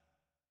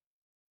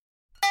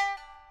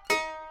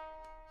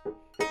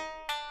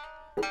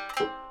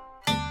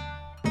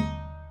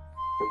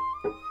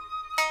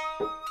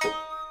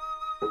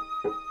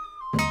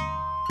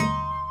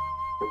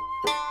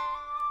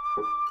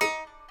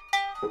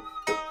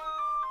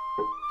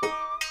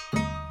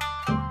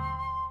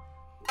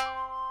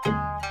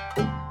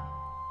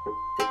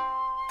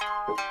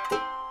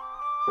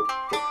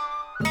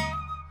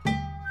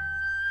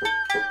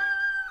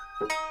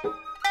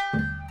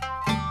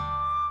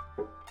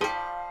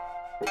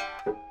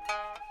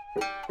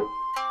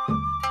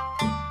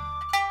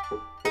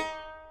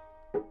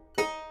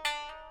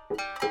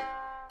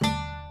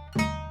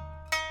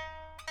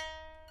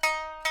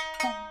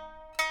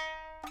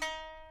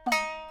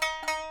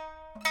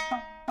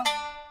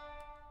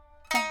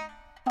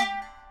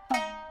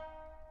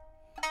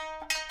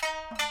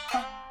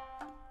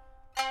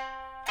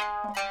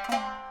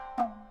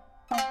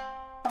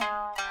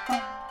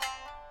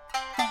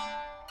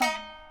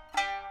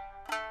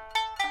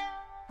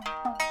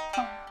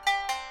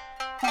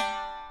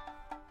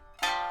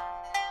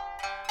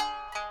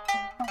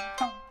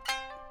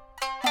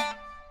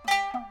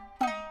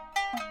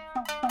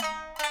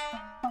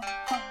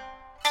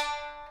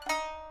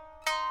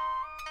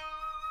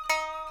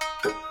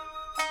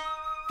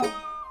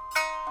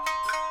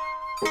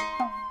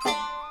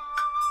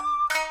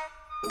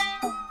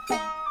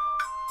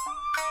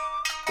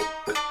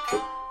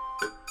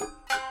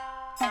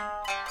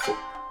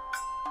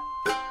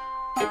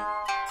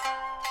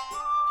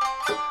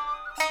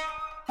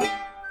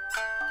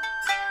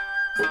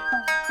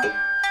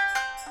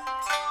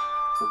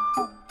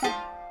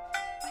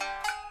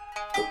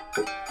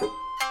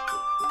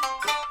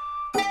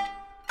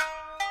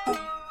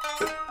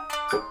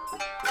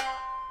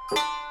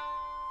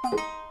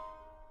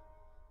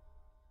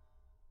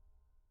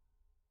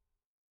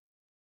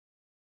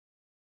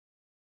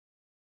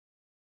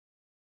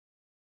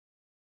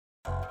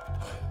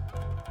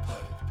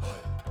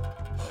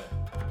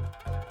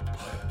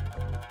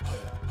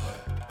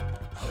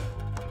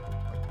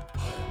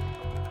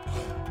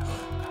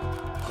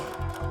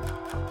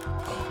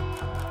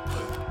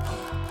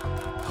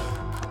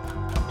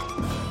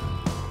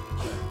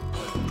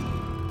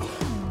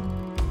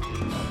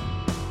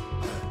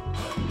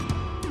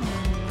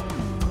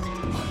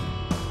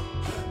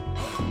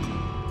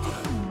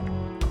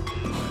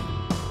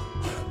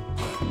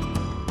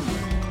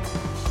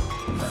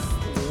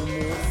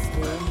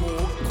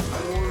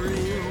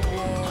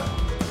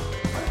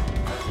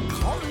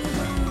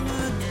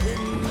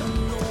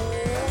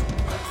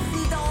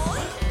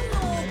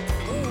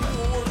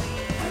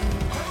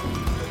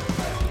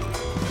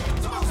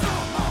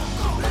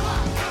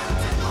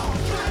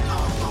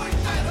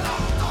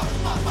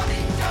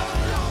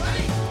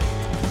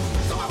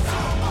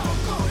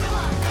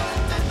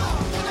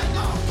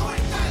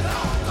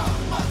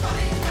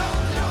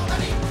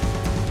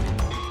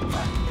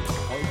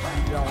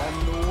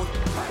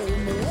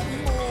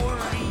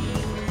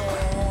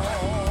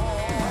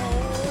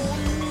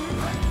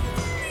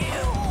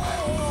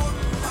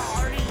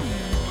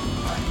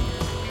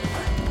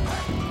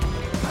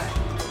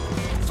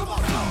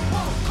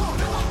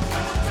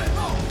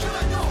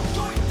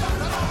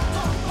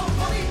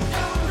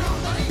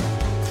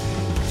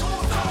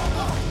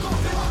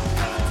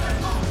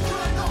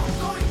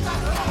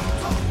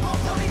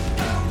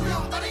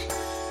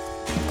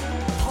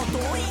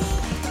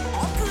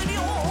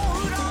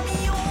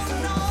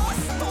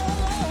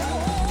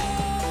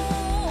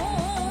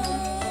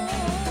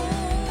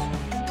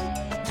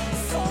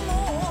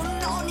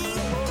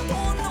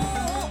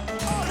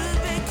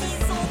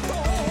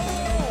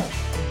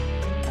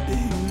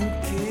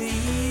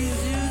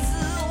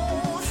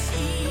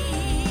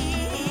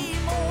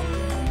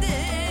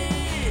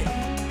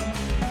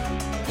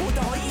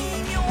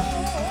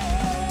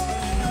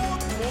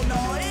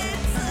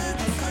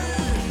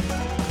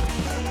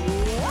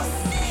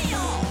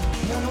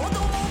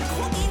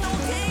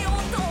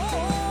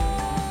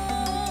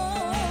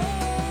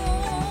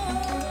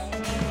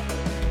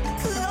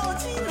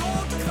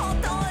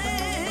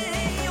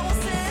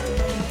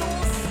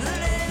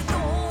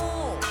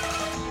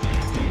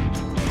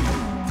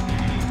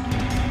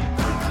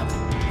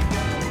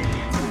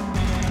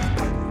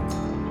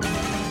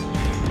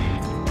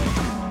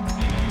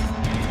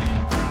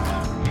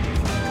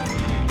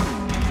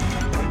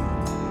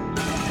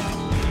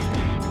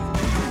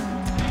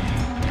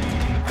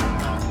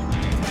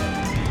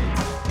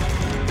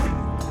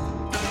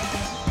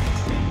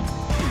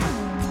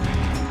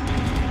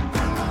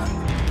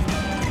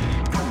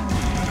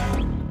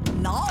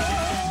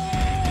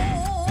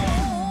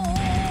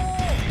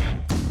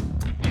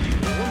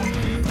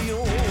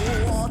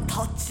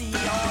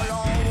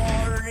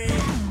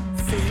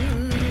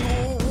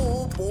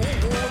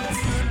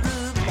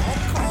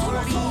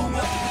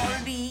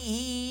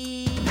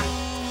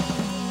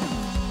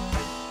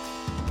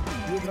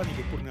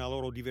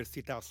 loro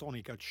diversità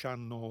sonica ci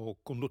hanno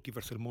condotti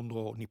verso il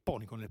mondo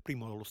nipponico, nel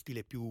primo lo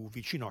stile più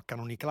vicino a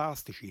canoni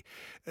classici.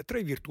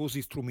 Tre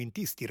virtuosi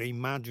strumentisti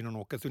reimmaginano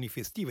occasioni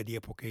festive di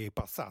epoche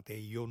passate: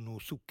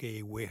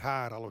 Yonosuke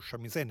Uehara allo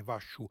shamisen,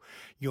 Washu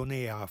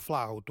Yone a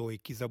flauto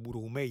e Kisaburo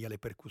Umei alle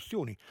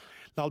percussioni.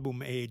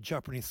 L'album è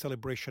Japanese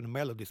Celebration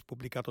Melodies,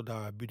 pubblicato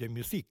da Bude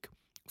Music.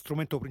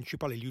 Strumento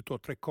principale liuto a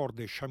tre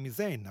corde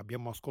shamisen.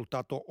 Abbiamo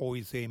ascoltato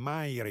Oise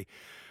Mairi,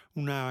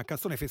 una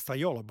canzone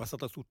festaiola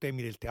basata su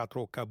temi del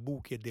teatro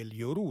kabuki e degli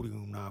yoruri,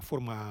 una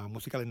forma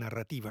musicale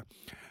narrativa,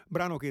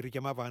 brano che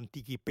richiamava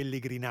antichi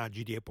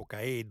pellegrinaggi di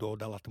epoca Edo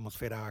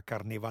dall'atmosfera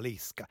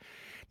carnevalesca.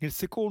 Nel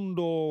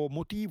secondo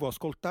motivo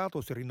ascoltato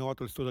si è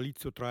rinnovato il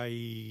sodalizio tra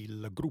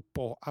il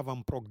gruppo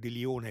avant-prog di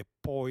Lione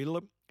Poil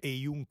e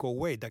Junko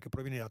Ueda, che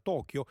proviene da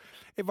Tokyo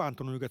e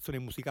vanta un'educazione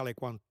musicale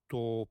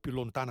quanto più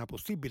lontana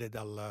possibile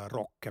dal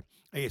rock.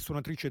 È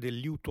suonatrice del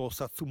liuto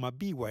Satsuma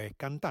Biwa e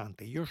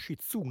cantante.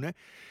 Yoshitsune,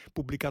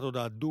 pubblicato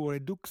da Do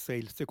Redux, è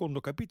il secondo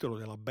capitolo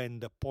della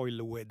band Poil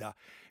Ueda.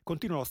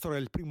 Continua la storia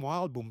del primo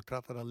album,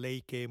 tratta da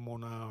Leike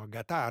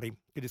Monogatari,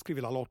 che descrive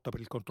la lotta per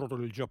il controllo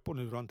del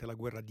Giappone durante la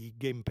guerra di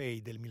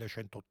Genpei del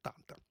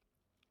 1180.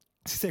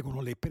 Si seguono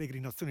le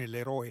peregrinazioni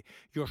dell'eroe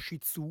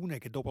Yoshitsune,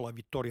 che dopo la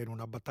vittoria in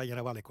una battaglia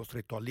navale è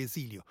costretto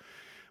all'esilio.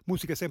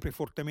 Musiche sempre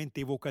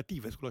fortemente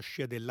evocative sulla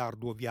scia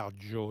dell'arduo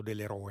viaggio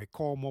dell'eroe.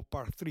 Como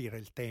Part 3 era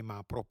il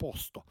tema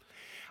proposto.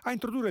 A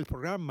introdurre il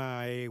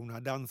programma è una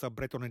danza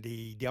bretone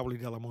dei Diavoli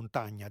della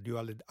Montagna,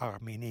 Dual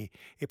Arménie,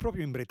 e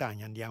proprio in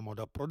Bretagna andiamo ad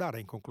approdare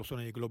in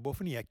conclusione di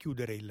Globofonie a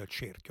chiudere il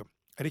cerchio.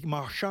 Eric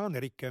Marchand,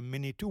 Eric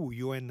Menetou,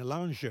 UN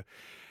Lange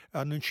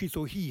hanno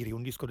inciso Hiri,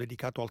 un disco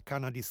dedicato al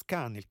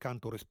Canadiscan, il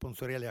canto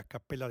responsoriale a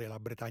cappella della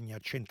Bretagna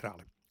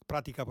centrale.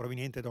 Pratica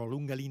proveniente da una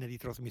lunga linea di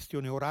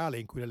trasmissione orale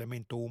in cui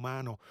l'elemento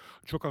umano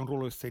gioca un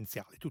ruolo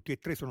essenziale. Tutti e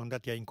tre sono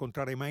andati a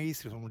incontrare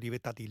maestri, sono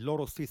diventati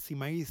loro stessi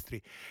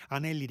maestri,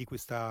 anelli di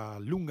questa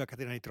lunga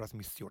catena di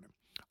trasmissione.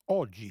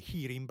 Oggi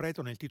Hiri in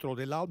bretone è il titolo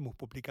dell'album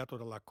pubblicato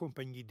dalla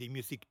Compagnie de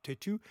Musique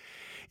Tattoo,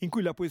 in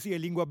cui la poesia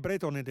in lingua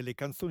bretone delle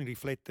canzoni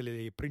riflette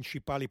le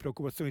principali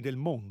preoccupazioni del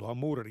mondo: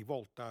 amore,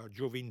 rivolta,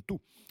 gioventù,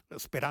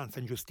 speranza,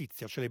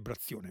 ingiustizia,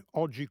 celebrazione.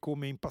 Oggi,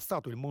 come in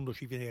passato, il mondo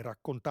ci viene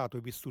raccontato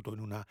e vissuto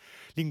in una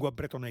lingua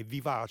bretone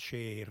vivace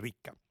e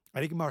ricca.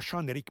 Eric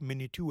Marchand, Eric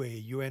Menetou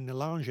e UN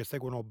Lange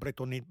seguono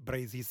Bretonnet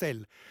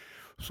Bresisel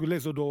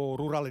sull'esodo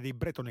rurale dei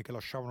bretoni che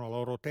lasciavano la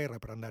loro terra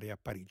per andare a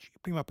Parigi.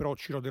 Prima però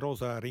Ciro De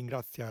Rosa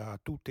ringrazia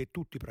tutte e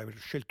tutti per aver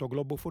scelto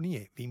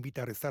Globofonie. Vi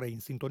invita a restare in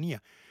sintonia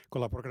con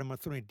la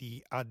programmazione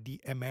di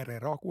ADMR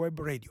Rock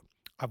Web Radio.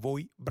 A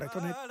voi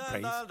Bretonnet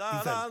Bresisel.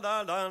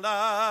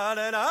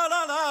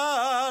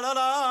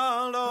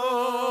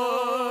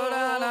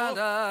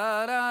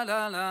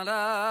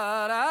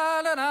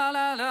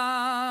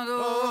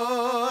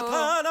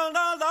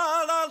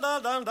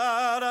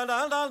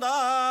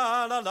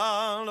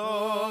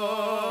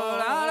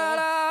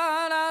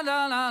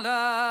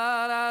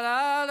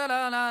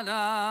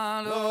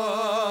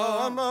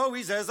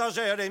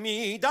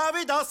 Jérémie,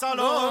 David à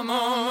Salomon,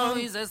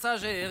 Moïse à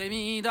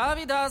Jérémie,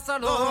 David à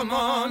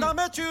Salomon,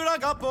 Namertur à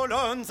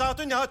Gapollon,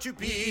 Saturne à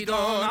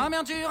Cupidon,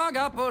 Namertur à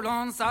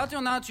Gapollon,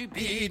 Saturne à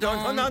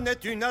Cupidon,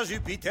 Neptune à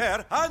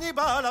Jupiter,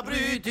 Hannibal à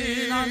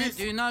Brutus,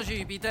 Neptune à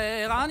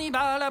Jupiter,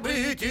 Hannibal à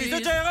Brutus,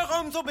 de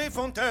Jérôme au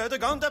Béfonte, de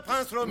Gand de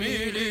Prince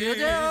Romulus,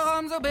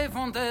 Jérôme au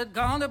Béfonte, de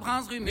Gand de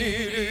Prince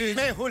Romulus,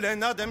 mais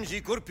Houlen Adam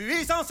Jicour,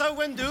 puissance à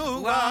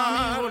Wendoua,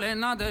 mais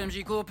Houlen Adam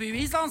Jicour,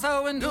 puissance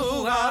à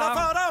Wendoua,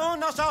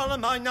 Pharaon à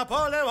Charlemagne,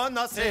 Napoléon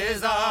à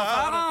César,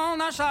 Pharaon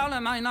à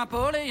Charlemagne,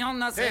 Napoléon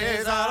à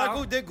César, à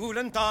coup de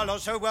Goulen talent,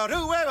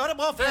 Chouarou et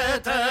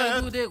prophète,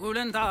 coup de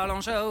Goulen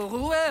talent,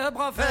 Chouarou et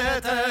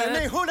prophète,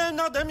 mais Houlen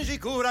Adam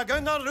Jicour, à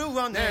Gunnar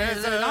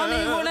Rouanaise,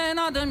 mais Houlen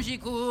Adam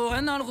Jicour, à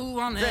Gunnar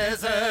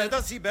Rouanaise,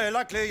 d'aussi belle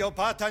à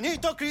Cléopâtre,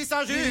 Nito Chris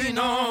à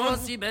Junon,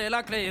 aussi belle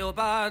à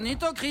Cléopâtre,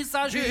 Nito Chris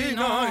à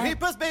Junon, il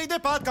peut se bailler des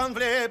pattes quand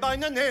v'lait,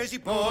 bain un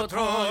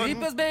Égyptotron, il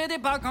peut se bailler des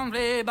pattes quand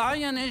v'lait,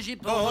 bain un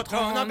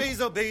Égyptotron, a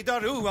bésobé de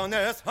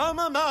Rouanaise, à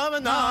ma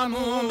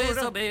namour,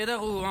 bésobé de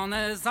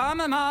Rouanaise, à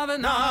ma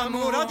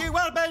namour, a dit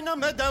war ben a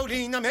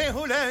Medaulina, me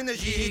Houlen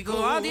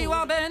Jicour, a dit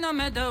war ben a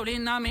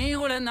Medaulina, me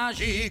Houlen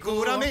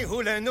Jicour, a me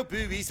Houlen aux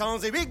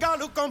puissances et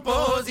vigal ou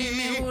composi,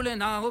 me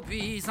Houlen aux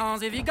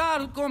puissances et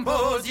vigal ou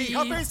composi,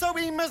 a penso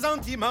in me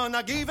sentiments,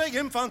 a give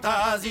in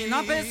fantasy,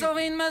 a penso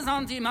in me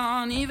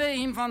sentiments, nive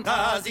in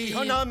fantasy,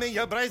 on a me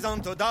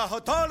presento da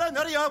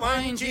toleneria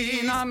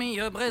wanchi, na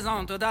me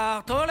presento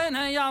da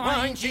toleneria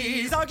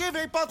wanchi, a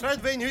give portrait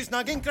de Venus,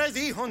 na gin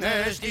crazy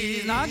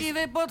honesty, na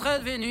give portrait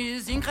de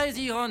Venus, in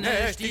crazy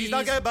honesty,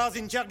 na ge bas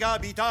in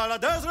capital,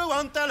 deux roues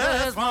en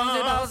téléphone,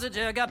 de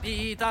base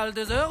capital,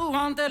 2 euros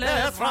en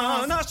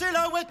téléphone, na chez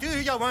la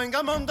wetu ya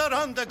wanga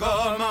monderan de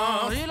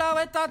gommans, il a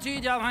weta tu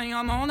dia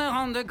wanga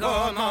monderan de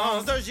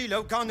gommans, de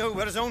gilo kano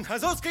werzon,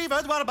 zo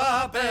skrive dwar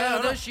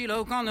baper, de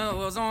chilo kano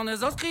werzon,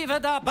 zo skrive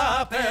da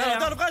baper,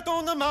 de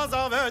breton de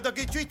mazave, de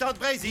gituita de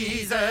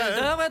Brésil,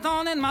 de breton